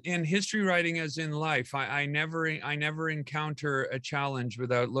in history writing, as in life, I never encounter a challenge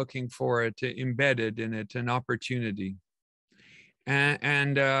without looking for it embedded in it, an opportunity.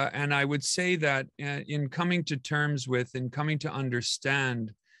 And I would say that in coming to terms with, in coming to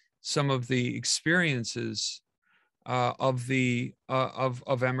understand some of the experiences of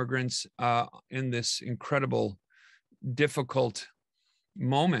immigrants in this incredible, difficult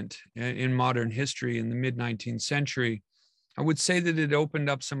moment in modern history in the mid-19th century, I would say that it opened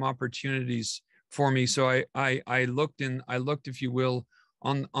up some opportunities for me. So I looked, if you will,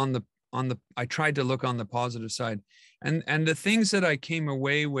 I tried to look on the positive side, and the things that I came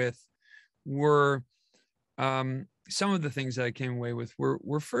away with were some of the things that I came away with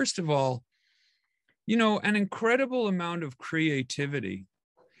were first of all, an incredible amount of creativity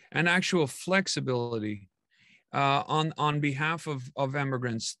and actual flexibility on behalf of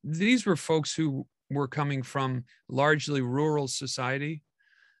immigrants. These were folks who were coming from largely rural society.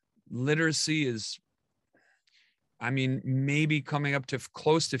 Literacy is, maybe coming up to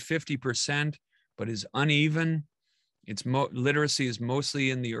close to 50%, but is uneven. Literacy is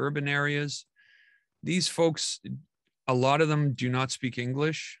mostly in the urban areas. These folks, a lot of them do not speak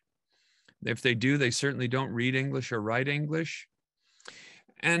English. If they do, they certainly don't read English or write English.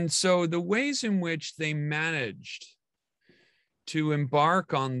 And so the ways in which they managed to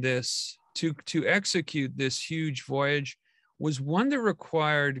embark on this, to execute this huge voyage, was one that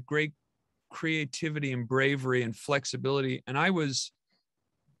required great creativity and bravery and flexibility. And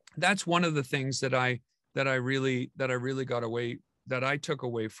that's one of the things that I took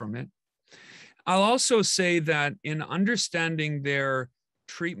away from it. I'll also say that in understanding their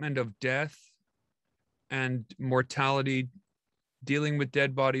treatment of death and mortality, dealing with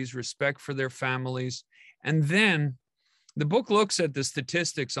dead bodies, respect for their families. And then the book looks at the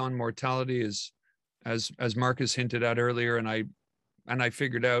statistics on mortality as Marcus hinted at earlier. And I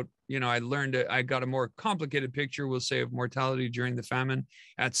figured out, I got a more complicated picture, we'll say, of mortality during the famine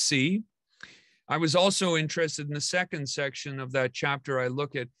at sea. I was also interested in the second section of that chapter. I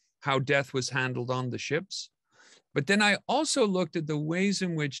look at how death was handled on the ships. But then I also looked at the ways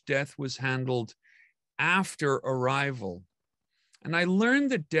in which death was handled after arrival. And I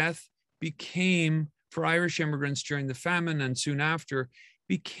learned that death became, for Irish immigrants during the famine and soon after,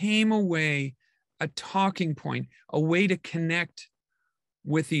 became a talking point, a way to connect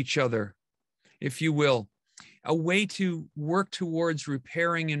with each other, if you will. a way to work towards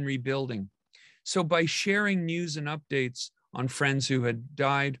repairing and rebuilding. So by sharing news and updates on friends who had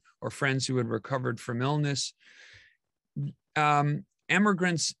died or friends who had recovered from illness,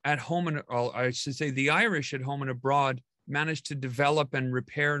 immigrants at home, and I should say the Irish at home and abroad, managed to develop and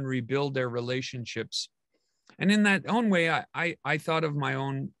repair and rebuild their relationships. And in that own way, I thought of my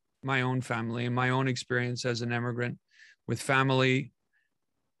own family and my own experience as an immigrant with family,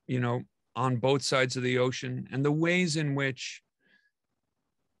 you know, on both sides of the ocean, and the ways in which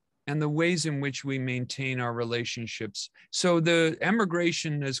we maintain our relationships. So the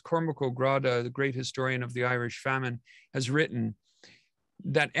emigration, as Cormac O'Grada, the great historian of the Irish famine, has written,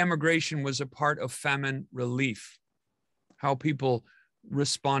 that emigration was a part of famine relief, how people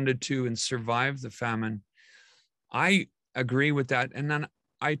responded to and survived the famine. I agree with that. And then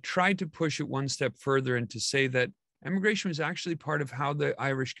I tried to push it one step further and to say that emigration was actually part of how the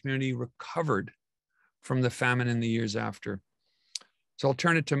Irish community recovered from the famine in the years after. So I'll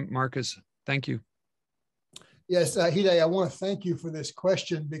turn it to Marcus. Thank you. Yes, Hide, I want to thank you for this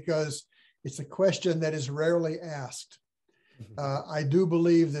question because it's a question that is rarely asked. I do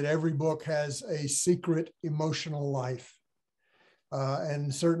believe that every book has a secret emotional life.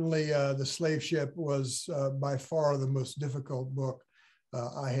 And certainly The Slave Ship was by far the most difficult book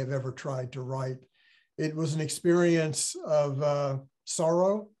I have ever tried to write. It was an experience of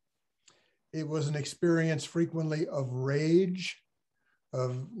sorrow. It was an experience frequently of rage,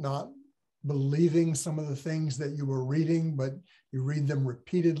 of not believing some of the things that you were reading, but you read them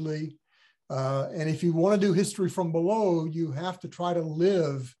repeatedly. And if you want to do history from below, you have to try to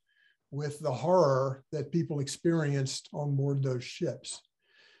live with the horror that people experienced on board those ships.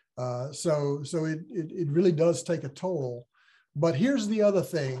 So it really does take a toll. But here's the other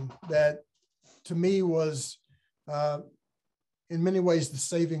thing that to me was in many ways the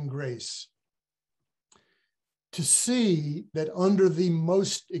saving grace. To see that under the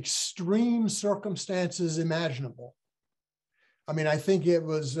most extreme circumstances imaginable. I mean, I think it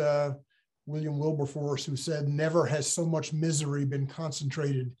was William Wilberforce who said, never has so much misery been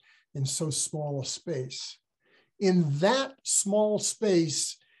concentrated in so small a space. In that small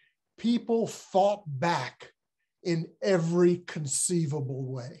space, people fought back in every conceivable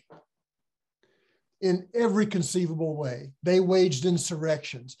way. In every conceivable way. They waged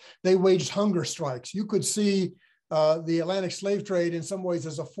insurrections. They waged hunger strikes. You could see the Atlantic slave trade in some ways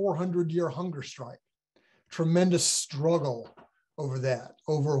as a 400-year hunger strike. Tremendous struggle over that,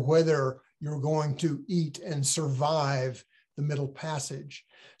 over whether you're going to eat and survive the Middle Passage.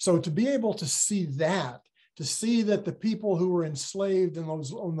 So to be able to see that, to see that the people who were enslaved in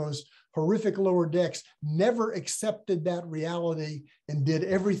on those horrific lower decks never accepted that reality and did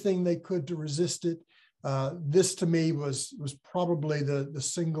everything they could to resist it. This to me was probably the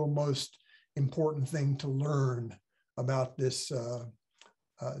single most important thing to learn about this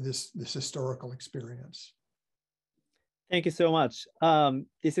historical experience. Thank you so much.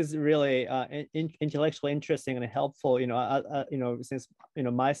 This is really intellectually interesting and helpful. Since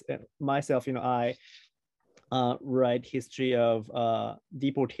myself, I write history of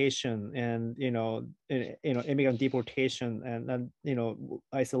deportation and immigrant deportation, and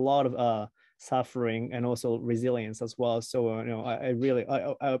I see a lot of suffering and also resilience as well. So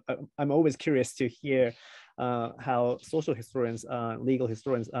I'm always curious to hear how social historians, legal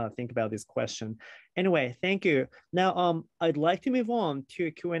historians think about this question. Anyway, thank you. Now, I'd like to move on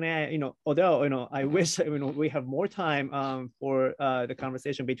to Q&A. Although I wish we have more time for the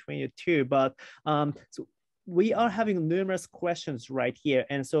conversation between you two, but so we are having numerous questions right here,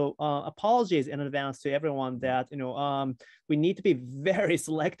 and so apologies in advance to everyone that we need to be very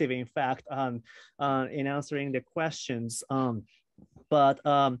selective, in fact, in answering the questions.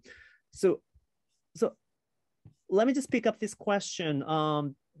 So let me just pick up this question.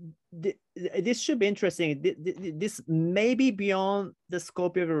 This should be interesting. This may be beyond the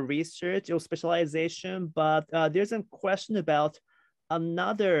scope of your research or specialization, but there's a question about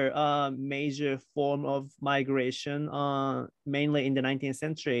another major form of migration, mainly in the 19th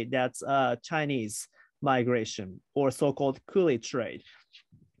century, that's Chinese migration, or so-called coolie trade.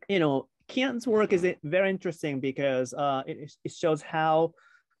 Kian's work is very interesting because it shows how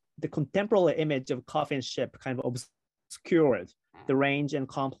the contemporary image of Coffin ship kind of obscured the range and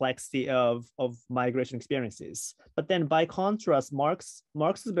complexity of migration experiences. But then by contrast, Marx's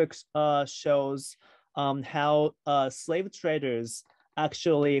book shows how slave traders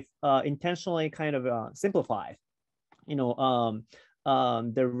actually intentionally kind of simplify,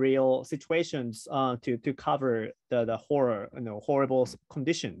 the real situations to cover the horror, horrible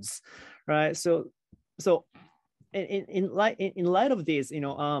conditions, right? So in light of this,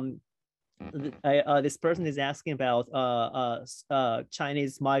 this person is asking about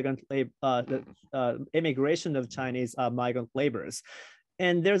Chinese migrant labor, the immigration of Chinese migrant laborers.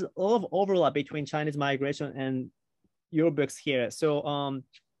 And there's a lot of overlap between Chinese migration and your books here. So on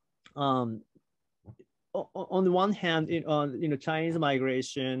the one hand, Chinese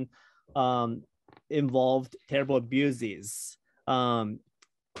migration involved terrible abuses.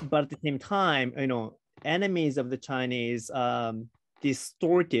 But at the same time, enemies of the Chinese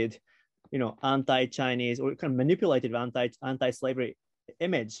distorted, anti-Chinese or kind of manipulated anti-slavery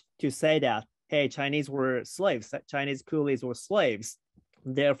image to say that, hey, Chinese were slaves, Chinese coolies were slaves.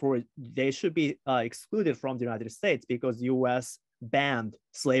 Therefore, they should be excluded from the United States because the U.S. banned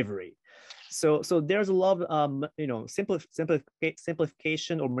slavery. So there's a lot of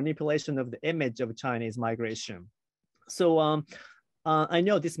simplification or manipulation of the image of Chinese migration. So I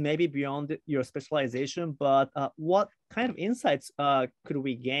know this may be beyond your specialization, but what kind of insights could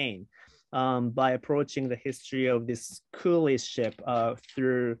we gain by approaching the history of this coolie ship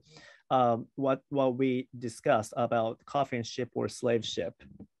through what we discussed about coffin ship or slave ship?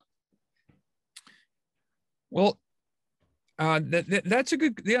 Well, that's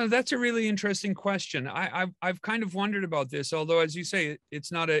a really interesting question. I've kind of wondered about this, although as you say,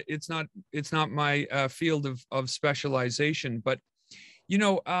 it's not my field of specialization. But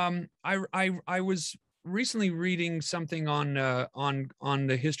I was recently reading something on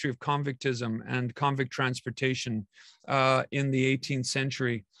the history of convictism and convict transportation in the 18th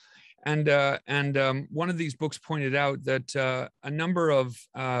century. And one of these books pointed out that a number of,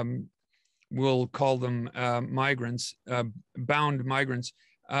 we'll call them migrants, bound migrants,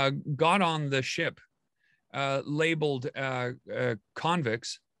 got on the ship labeled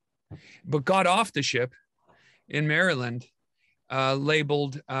convicts, but got off the ship in Maryland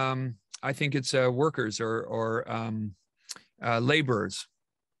labeled, I think it's workers or laborers.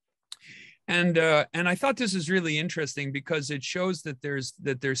 And I thought this is really interesting because it shows that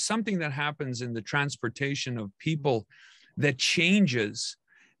there's something that happens in the transportation of people that changes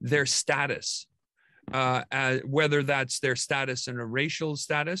their status, whether that's their status in a racial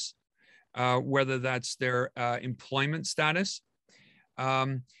status, whether that's their employment status.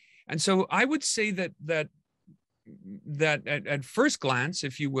 And so I would say that at first glance,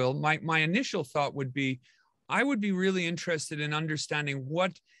 if you will, my initial thought would be, I would be really interested in understanding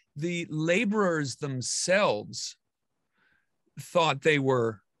what the laborers themselves thought they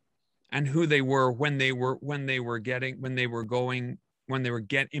were and who they were when they were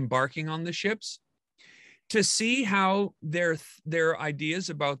embarking on the ships, to see how their ideas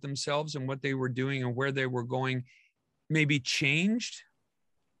about themselves and what they were doing and where they were going maybe changed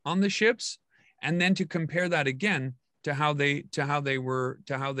on the ships, and then to compare that again to how they were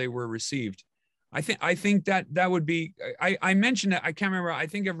received. I think that would be, I mentioned it, I can't remember, I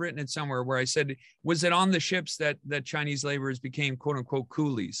think I've written it somewhere where I said, was it on the ships that Chinese laborers became quote unquote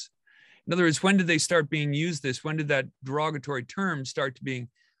coolies? In other words, when did they start being used this? When did that derogatory term start to being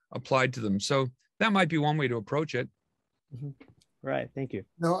applied to them? So that might be one way to approach it. Mm-hmm. Right, thank you.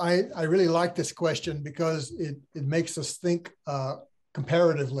 No, I really like this question because it makes us think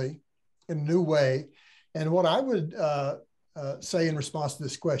comparatively in a new way. And what I would say in response to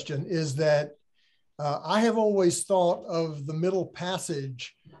this question is that I have always thought of the Middle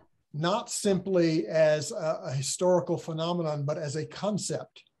Passage not simply as a historical phenomenon, but as a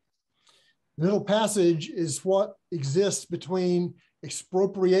concept. The Middle Passage is what exists between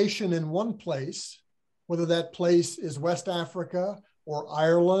expropriation in one place, whether that place is West Africa or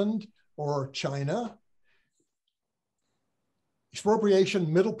Ireland or China.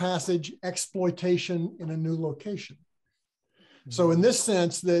 Expropriation, Middle Passage, exploitation in a new location. So in this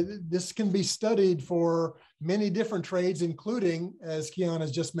sense, this can be studied for many different trades, including, as Kian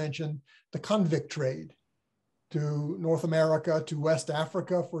has just mentioned, the convict trade to North America, to West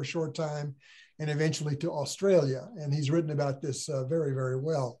Africa for a short time, and eventually to Australia. And he's written about this very, very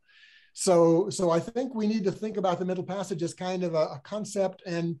well. So I think we need to think about the Middle Passage as kind of a concept,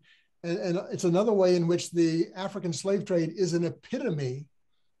 and it's another way in which the African slave trade is an epitome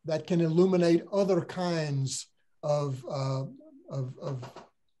that can illuminate other kinds of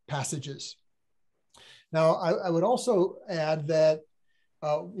passages. Now, I would also add that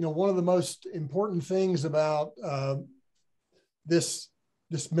one of the most important things about this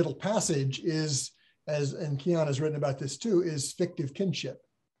Middle Passage is, and Kian has written about this too, is fictive kinship,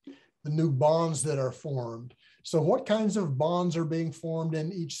 the new bonds that are formed. So what kinds of bonds are being formed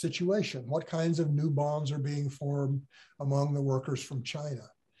in each situation? What kinds of new bonds are being formed among the workers from China,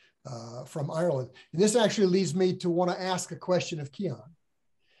 from Ireland? And this actually leads me to want to ask a question of Kian.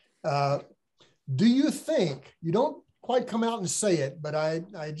 Do you think, you don't quite come out and say it, but I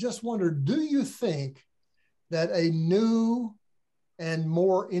just wonder, do you think that a new and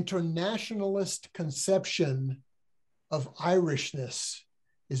more internationalist conception of Irishness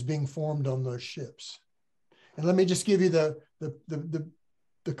is being formed on those ships? And let me just give you the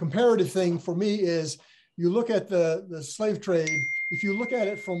comparative thing for me is, you look at the slave trade, if you look at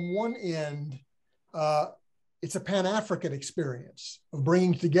it from one end, it's a Pan-African experience of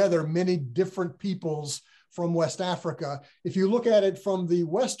bringing together many different peoples from West Africa. If you look at it from the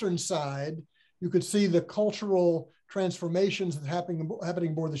Western side, you could see the cultural transformations that happening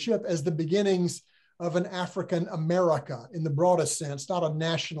aboard the ship as the beginnings of an African America in the broadest sense, not a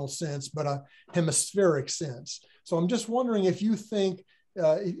national sense, but a hemispheric sense. So I'm just wondering if you think,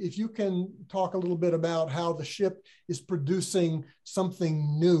 if you can talk a little bit about how the ship is producing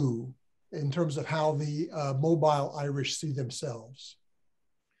something new in terms of how the mobile Irish see themselves.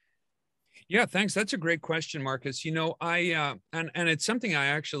 Yeah, thanks. That's a great question, Marcus. You know, and it's something I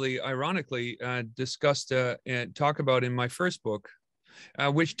actually, ironically, discussed and talk about in my first book,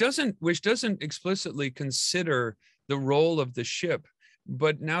 which doesn't explicitly consider the role of the ship.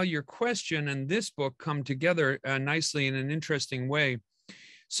 But now your question and this book come together nicely in an interesting way.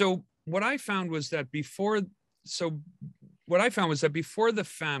 So what I found was that before the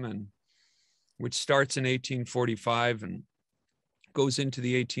famine, which starts in 1845 and goes into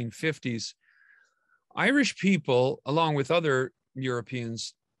the 1850s, Irish people, along with other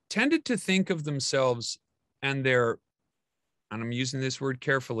Europeans, tended to think of themselves and their, and I'm using this word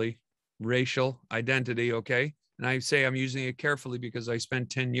carefully, racial identity, okay? And I say I'm using it carefully because I spent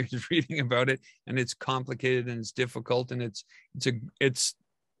 10 years reading about it, and it's complicated and it's difficult, and it's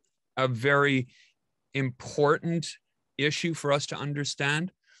a very important issue for us to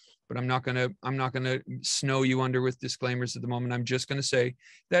understand. But I'm not gonna snow you under with disclaimers at the moment. I'm just gonna say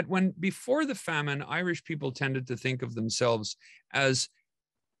that before the famine, Irish people tended to think of themselves as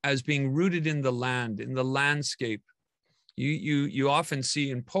being rooted in the land, in the landscape. You often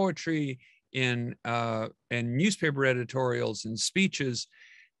see in poetry, in newspaper editorials and speeches,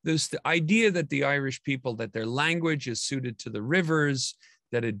 there's the idea that the Irish people, that their language is suited to the rivers,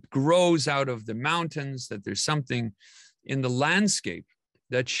 that it grows out of the mountains, that there's something in the landscape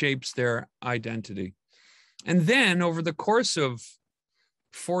that shapes their identity. And then over the course of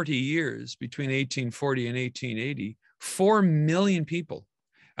 40 years, between 1840 and 1880, 4 million people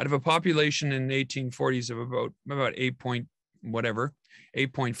out of a population in the 1840s of about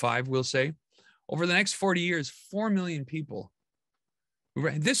 8.5, we'll say. Over the next 40 years, 4 million people.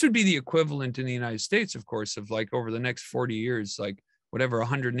 This would be the equivalent in the United States, of course, of like over the next 40 years, like whatever,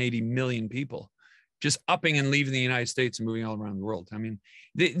 180 million people just upping and leaving the United States and moving all around the world. I mean,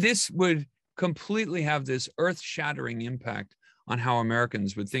 this would completely have this earth-shattering impact on how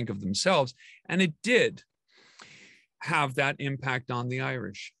Americans would think of themselves. And it did have that impact on the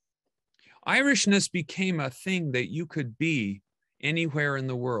Irish. Irishness became a thing that you could be anywhere in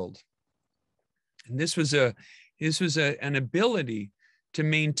the world. And this was an ability to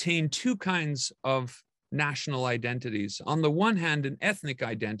maintain two kinds of national identities. On the one hand, an ethnic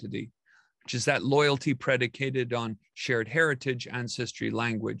identity, which is that loyalty predicated on shared heritage, ancestry,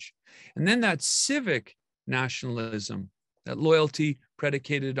 language. And then that civic nationalism, that loyalty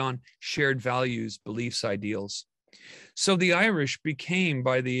predicated on shared values, beliefs, ideals. So the Irish became,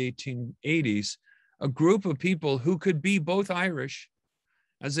 by the 1880s, a group of people who could be both Irish.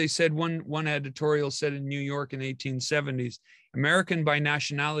 As they said, one editorial said in New York in the 1870s, American by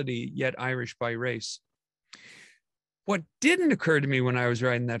nationality, yet Irish by race. What didn't occur to me when I was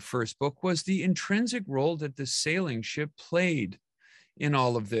writing that first book was the intrinsic role that the sailing ship played in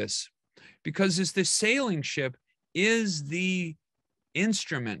all of this. Because the sailing ship is the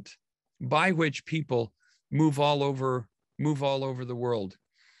instrument by which people move all over the world.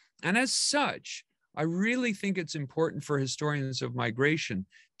 And as such, I really think it's important for historians of migration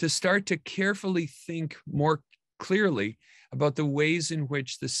to start to carefully think more clearly about the ways in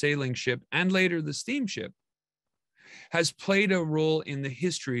which the sailing ship and later the steamship has played a role in the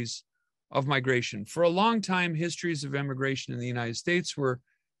histories of migration. For a long time, histories of immigration in the United States were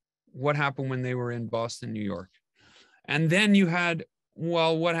what happened when they were in Boston, New York. And then you had,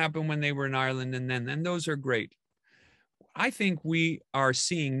 well, what happened when they were in Ireland, and those are great. I think we are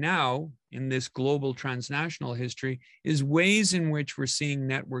seeing now in this global transnational history is ways in which we're seeing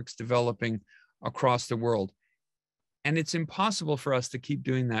networks developing across the world. And it's impossible for us to keep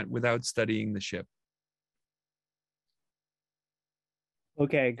doing that without studying the ship.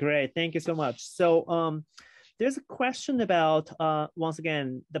 Okay, great. Thank you so much. So there's a question about, once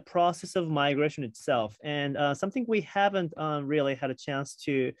again, the process of migration itself, and something we haven't really had a chance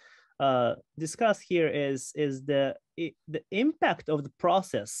to discuss here is the impact of the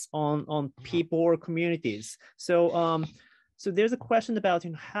process on people or communities. So so there's a question about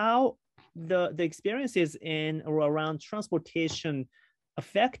how the experiences in or around transportation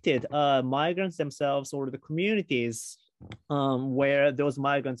affected migrants themselves or the communities where those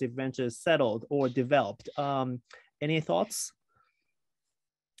migrants eventually settled or developed. Any thoughts?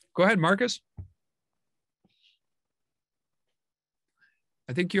 Go ahead, Marcus.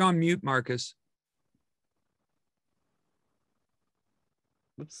 I think you're on mute, Marcus.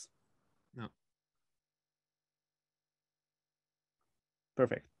 Oops. No.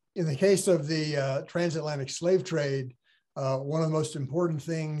 Perfect. In the case of the transatlantic slave trade, one of the most important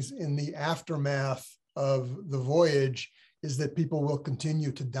things in the aftermath of the voyage is that people will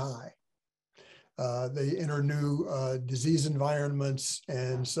continue to die. They enter new disease environments,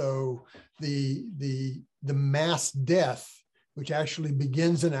 and so the mass death, which actually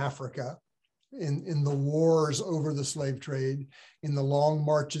begins in Africa, in the wars over the slave trade, in the long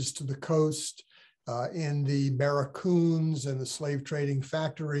marches to the coast, in the barracoons and the slave trading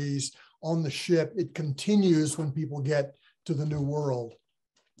factories, on the ship, it continues when people get to the New World.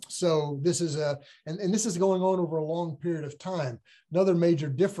 So this is and this is going on over a long period of time. Another major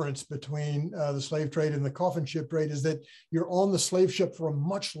difference between the slave trade and the coffin ship trade is that you're on the slave ship for a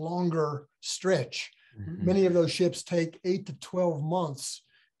much longer stretch. Mm-hmm. Many of those ships take 8 to 12 months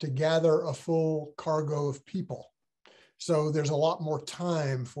to gather a full cargo of people. So there's a lot more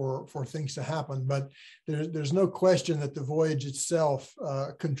time for things to happen, but there's no question that the voyage itself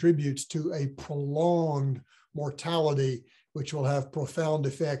contributes to a prolonged mortality, which will have profound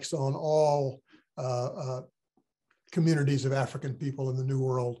effects on all communities of African people in the New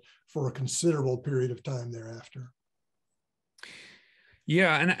World for a considerable period of time thereafter.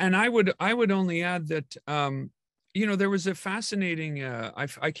 Yeah, and I would only add that you know, there was a fascinating,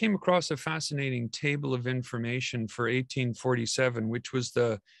 I came across a fascinating table of information for 1847, which was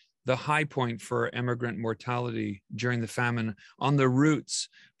the high point for immigrant mortality during the famine on the routes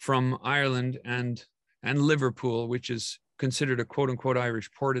from Ireland and Liverpool, which is considered a quote unquote Irish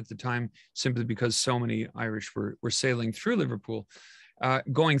port at the time, simply because so many Irish were sailing through Liverpool,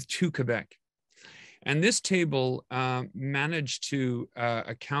 going to Quebec. And this table managed to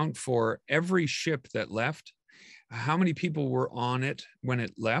account for every ship that left, how many people were on it when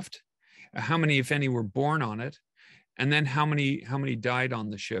it left, how many, if any, were born on it, and then how many died on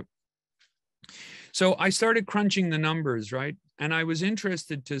the ship. So I started crunching the numbers, right? And I was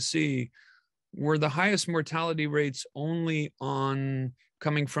interested to see, were the highest mortality rates only on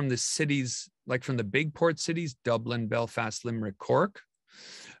coming from the cities, like from the big port cities, Dublin, Belfast, Limerick, Cork,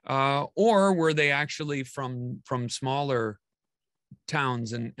 or were they actually from smaller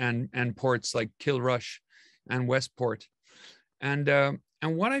towns and ports like Kilrush and Westport? And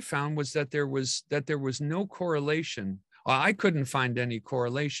what I found was that there was no correlation. I couldn't find any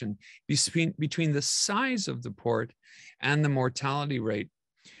correlation between the size of the port and the mortality rate.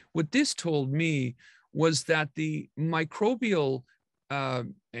 What this told me was that the microbial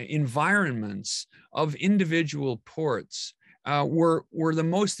environments of individual ports were the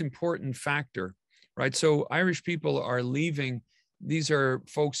most important factor, right? So Irish people are leaving. These are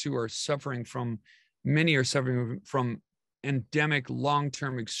folks who are suffering from, many are suffering from endemic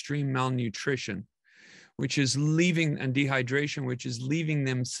long-term extreme malnutrition, which is leaving, and dehydration, which is leaving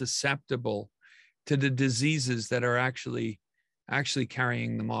them susceptible to the diseases that are actually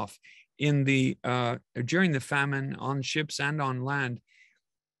carrying them off. In the during the famine on ships and on land,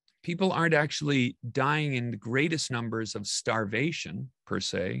 people aren't actually dying in the greatest numbers of starvation per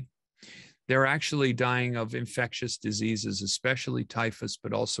se. They're actually dying of infectious diseases, especially typhus,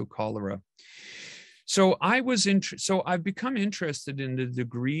 but also cholera. So I've become interested in the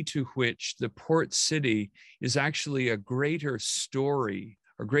degree to which the port city is actually a greater story,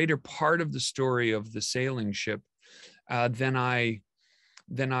 a greater part of the story of the sailing ship than I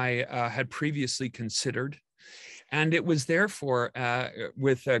had previously considered. And it was therefore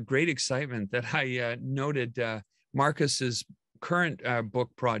with great excitement that I noted Marcus's current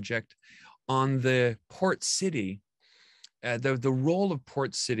book project on the port city, the role of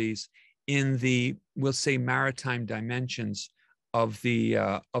port cities in the, we'll say, maritime dimensions of the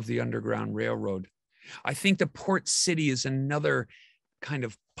Underground Railroad. I think the port city is another kind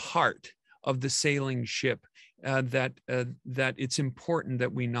of part of the sailing ship that it's important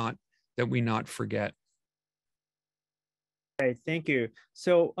that we not forget. Right, thank you.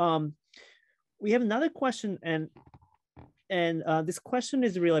 So we have another question, and this question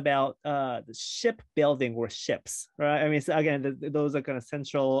is really about the ship building or ships, right? I mean, so again, those are kind of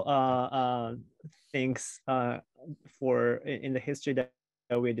central things in the history that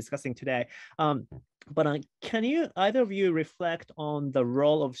we're discussing today. But can you either of you reflect on the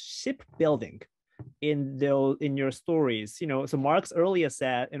role of shipbuilding in your stories? So Marx earlier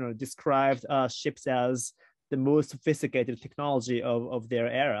said, described ships as the most sophisticated technology of their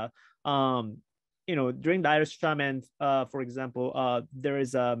era. During the Irish famine, for example, there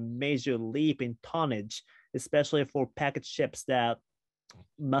is a major leap in tonnage, especially for packet ships that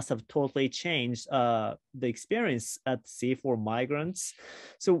must have totally changed the experience at sea for migrants.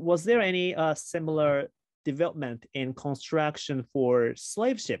 So was there any similar development in construction for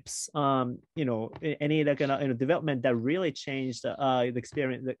slave ships? Any development that really changed the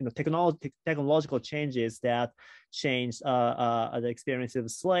experience, technological changes that changed the experience of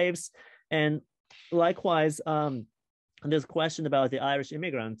slaves? And likewise, there's a question about the Irish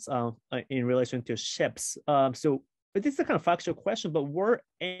immigrants in relation to ships. So this is a kind of factual question, but were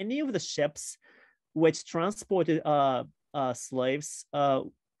any of the ships which transported slaves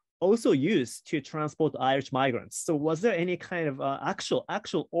also used to transport Irish migrants? So was there any kind of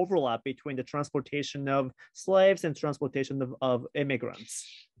actual overlap between the transportation of slaves and transportation of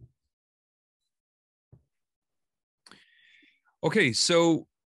immigrants? Okay, so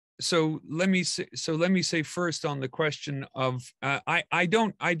let me say first on the question of I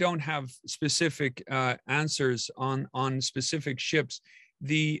don't have specific answers on specific ships.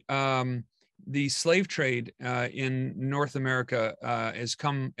 The slave trade in North America has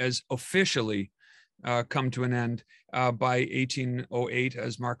officially come to an end by 1808,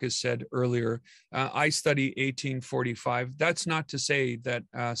 as Marcus said earlier. I study 1845. That's not to say that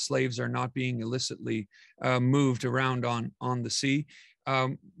slaves are not being illicitly moved around on the sea.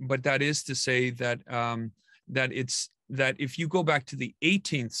 But that is to say that that if you go back to the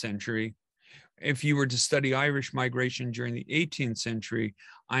 18th century, if you were to study Irish migration during the 18th century,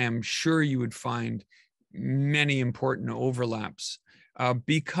 I am sure you would find many important overlaps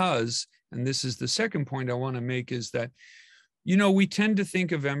because, and this is the second point I want to make, is that, we tend to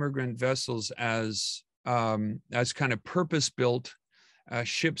think of emigrant vessels as kind of purpose-built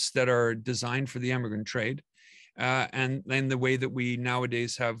ships that are designed for the emigrant trade. And then the way that we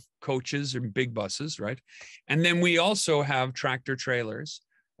nowadays have coaches or big buses, right? And then we also have tractor trailers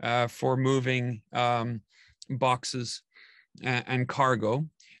for moving boxes and cargo.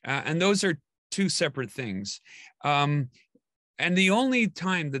 And those are two separate things. And the only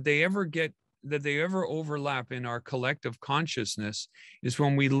time that they ever overlap in our collective consciousness is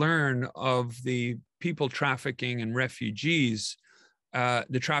when we learn of the people trafficking and refugees,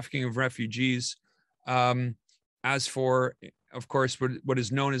 the trafficking of refugees, as for, of course, what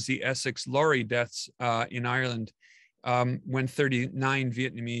is known as the Essex lorry deaths in Ireland, when 39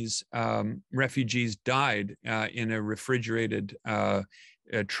 Vietnamese refugees died in a refrigerated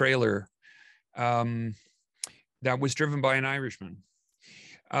trailer that was driven by an Irishman.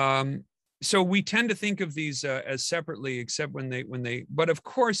 So we tend to think of these as separately, except when they, but of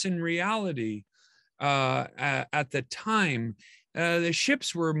course, in reality, at the time, the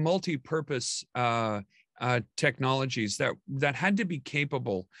ships were multi-purpose technologies that had to be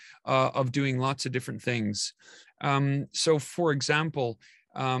capable of doing lots of different things. So, for example,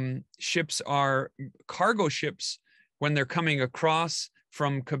 cargo ships, when they're coming across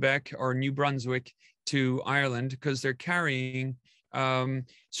from Quebec or New Brunswick to Ireland, because they're carrying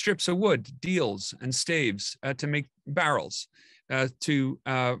strips of wood, deals, and staves to make barrels as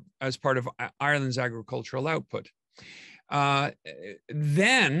part of Ireland's agricultural output.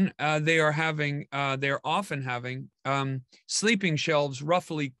 Then they're often having sleeping shelves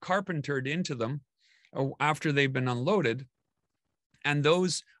roughly carpentered into them after they've been unloaded. And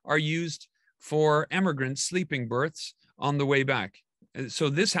those are used for emigrants' sleeping berths on the way back. So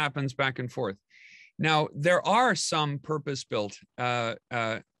this happens back and forth. Now, there are some purpose-built, I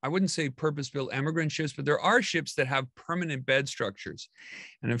wouldn't say purpose-built emigrant ships, but there are ships that have permanent bed structures.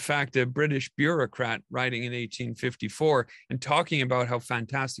 And in fact, a British bureaucrat writing in 1854 and talking about how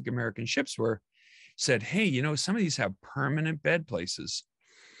fantastic American ships were, said, hey, some of these have permanent bed places.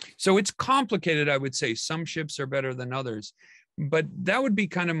 So it's complicated, I would say. Some ships are better than others. But that would be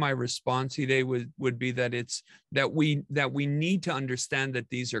kind of my response today, would be that we need to understand that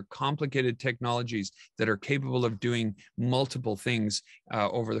these are complicated technologies that are capable of doing multiple things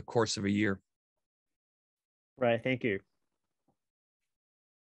over the course of a year. Right, thank you.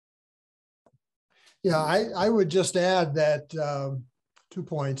 Yeah, I would just add that 2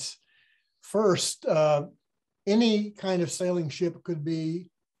 points. First, any kind of sailing ship could be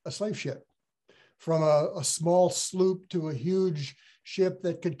a slave ship, from a small sloop to a huge ship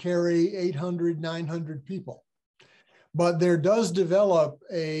that could carry 800, 900 people. But there does develop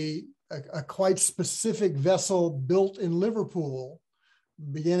a quite specific vessel built in Liverpool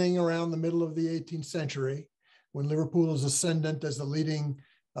beginning around the middle of the 18th century, when Liverpool is ascendant as the leading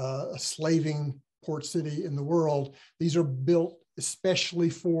slaving port city in the world. These are built especially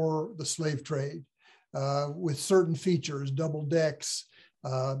for the slave trade, with certain features, double decks,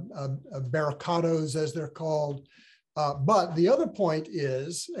 barricados as they're called. But the other point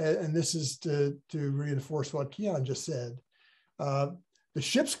is, and this is to reinforce what Keon just said, the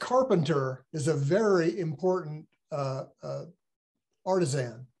ship's carpenter is a very important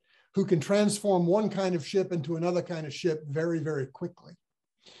artisan who can transform one kind of ship into another kind of ship very, very quickly.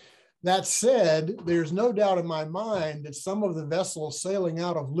 That said, there's no doubt in my mind that some of the vessels sailing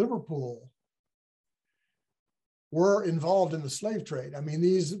out of Liverpool were involved in the slave trade. I mean,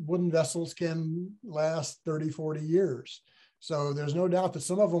 these wooden vessels can last 30, 40 years. So there's no doubt that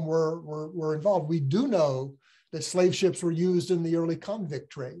some of them were involved. We do know that slave ships were used in the early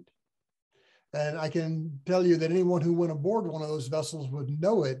convict trade. And I can tell you that anyone who went aboard one of those vessels would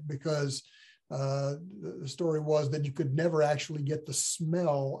know it, because the story was that you could never actually get the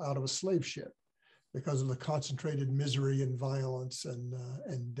smell out of a slave ship because of the concentrated misery and violence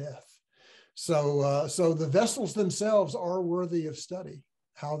and death. So the vessels themselves are worthy of study,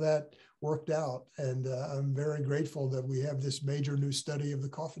 how that worked out. And I'm very grateful that we have this major new study of the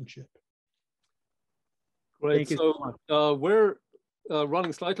Coffin ship. Great. So we're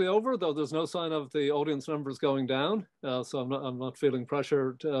running slightly over, though there's no sign of the audience numbers going down. So I'm not feeling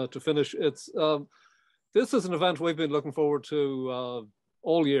pressure to finish. This is an event we've been looking forward to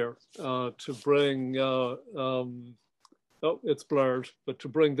all year, to bring, oh, it's blurred, but to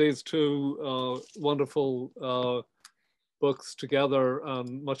bring these two wonderful books together,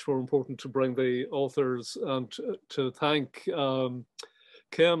 and much more important, to bring the authors, and to thank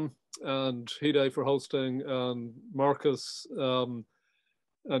Kim and Hide for hosting, and Marcus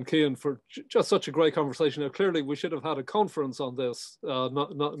and Cian for just such a great conversation. Now, clearly, we should have had a conference on this,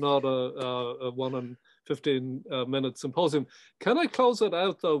 not a 1 and 15 minute symposium. Can I close it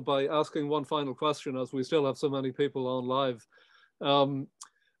out, though, by asking one final question, as we still have so many people on live?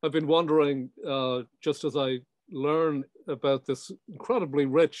 I've been wondering, just as I learn about this incredibly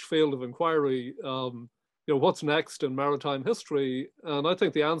rich field of inquiry, you know, what's next in maritime history? And I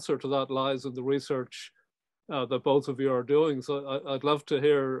think the answer to that lies in the research that both of you are doing. So I'd love to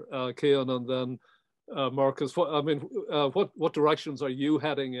hear Cian and then Marcus. What directions are you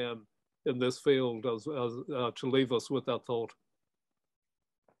heading in this field, as to leave us with that thought?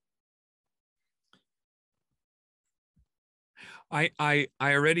 I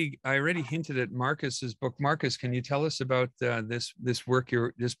already hinted at Marcus's book. Marcus, can you tell us about this book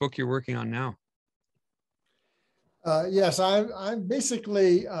you're working on now? Yes, I'm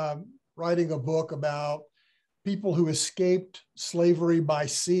basically writing a book about people who escaped slavery by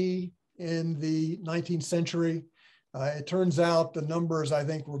sea in the 19th century. It turns out the numbers, I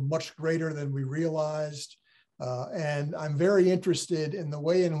think, were much greater than we realized. And I'm very interested in the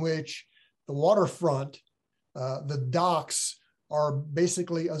way in which the waterfront, the docks, are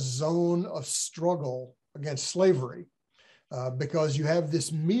basically a zone of struggle against slavery, because you have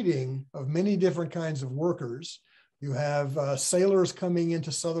this meeting of many different kinds of workers. You have sailors coming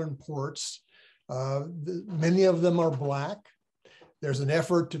into southern ports. Many of them are Black. There's an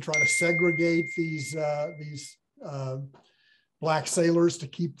effort to try to segregate these Black sailors to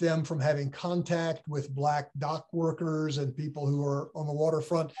keep them from having contact with Black dock workers and people who are on the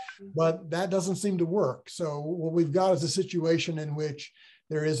waterfront, but that doesn't seem to work. So what we've got is a situation in which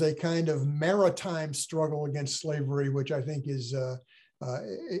there is a kind of maritime struggle against slavery, which I think is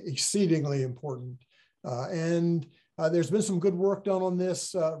exceedingly important. And there's been some good work done on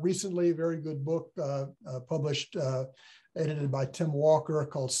this recently, a very good book published, edited by Tim Walker,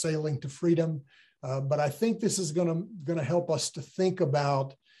 called Sailing to Freedom. But I think this is going to help us to think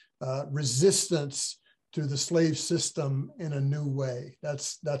about resistance to the slave system in a new way.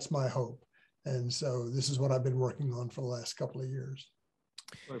 That's my hope. And so this is what I've been working on for the last couple of years.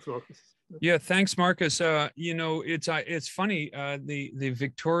 Thanks, Marcus. Yeah, thanks, Marcus. You know, it's funny. The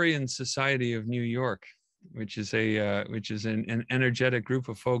Victorian Society of New York, which is an energetic group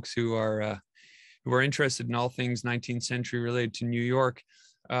of folks who are interested in all things 19th century related to New York,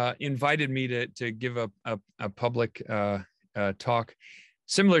 invited me to give a public talk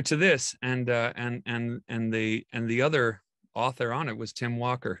similar to this, and the other author on it was Tim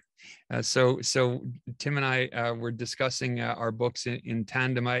Walker. So Tim and I were discussing our books in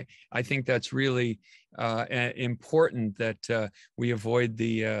tandem. I think that's really important, that we avoid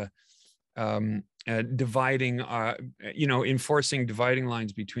the dividing, enforcing dividing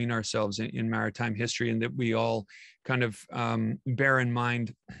lines between ourselves in maritime history, and that we all kind of bear in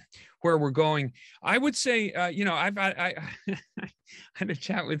mind where we're going. I would say, I had a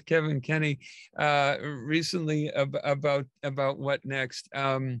chat with Kevin Kenny recently about what next.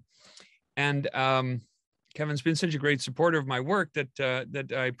 Kevin's been such a great supporter of my work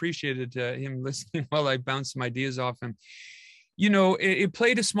that I appreciated him listening while I bounced some ideas off him. It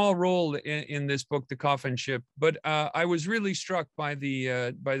played a small role in this book, The Coffin Ship, but I was really struck by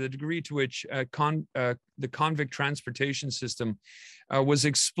the degree to which the convict transportation system was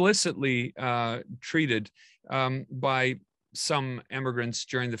explicitly treated by some immigrants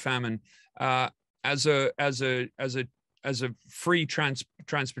during the famine as a free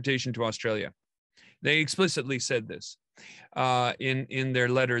transportation to Australia. They explicitly said this in their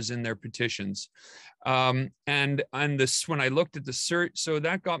letters, in their petitions. And this, when I looked at so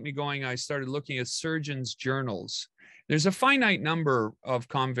that got me going. I started looking at surgeons' journals. There's a finite number of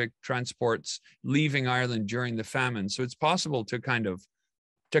convict transports leaving Ireland during the famine, so it's possible to kind of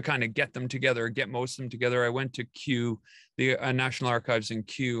get them together, get most of them together. I went to Kew, the National Archives in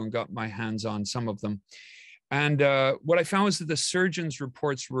Kew, and got my hands on some of them. And what I found was that the surgeons'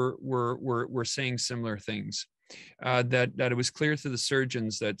 reports were saying similar things. That it was clear to the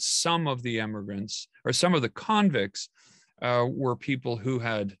surgeons that some of the immigrants or some of the convicts were people who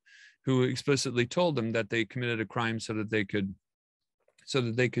explicitly told them that they committed a crime so that they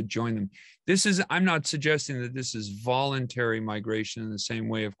could join them. I'm not suggesting that this is voluntary migration in the same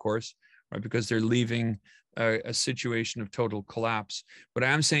way, of course, right? Because they're leaving a situation of total collapse. But I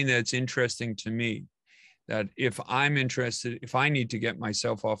am saying that it's interesting to me that if I'm interested, if I need to get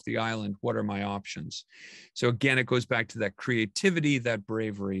myself off the island, what are my options? So again, it goes back to that creativity, that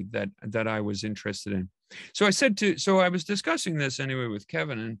bravery that I was interested in. So I was discussing this anyway with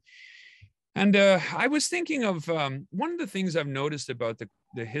Kevin, and I was thinking of one of the things I've noticed about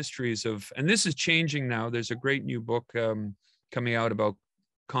the histories of, and this is changing now. There's a great new book coming out about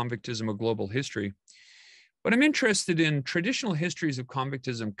convictism, a global history. But I'm interested in traditional histories of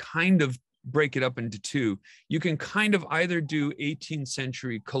convictism, kind of break it up into two. You can kind of either do 18th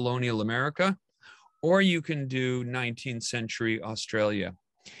century colonial America, or you can do 19th century Australia.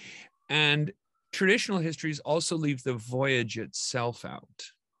 And traditional histories also leave the voyage itself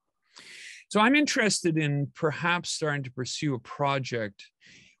out. So I'm interested in perhaps starting to pursue a project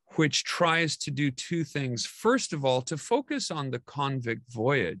which tries to do two things. First of all, to focus on the convict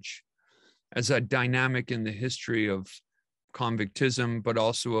voyage as a dynamic in the history of convictism, but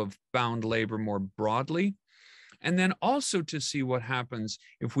also of bound labor more broadly. And then also to see what happens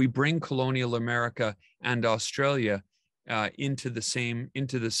if we bring colonial America and Australia into the same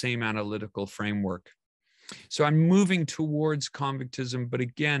analytical framework. So I'm moving towards convictism, but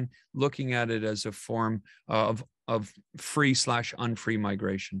again, looking at it as a form of free/unfree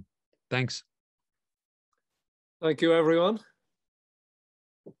migration. Thanks. Thank you, everyone.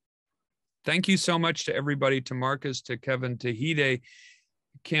 Thank you so much to everybody, to Marcus, to Kevin, to Hide,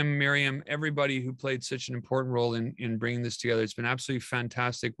 Kim, Miriam, everybody who played such an important role in bringing this together. It's been absolutely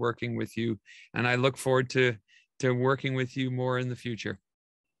fantastic working with you, and I look forward to working with you more in the future.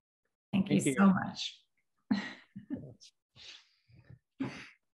 Thank you so much.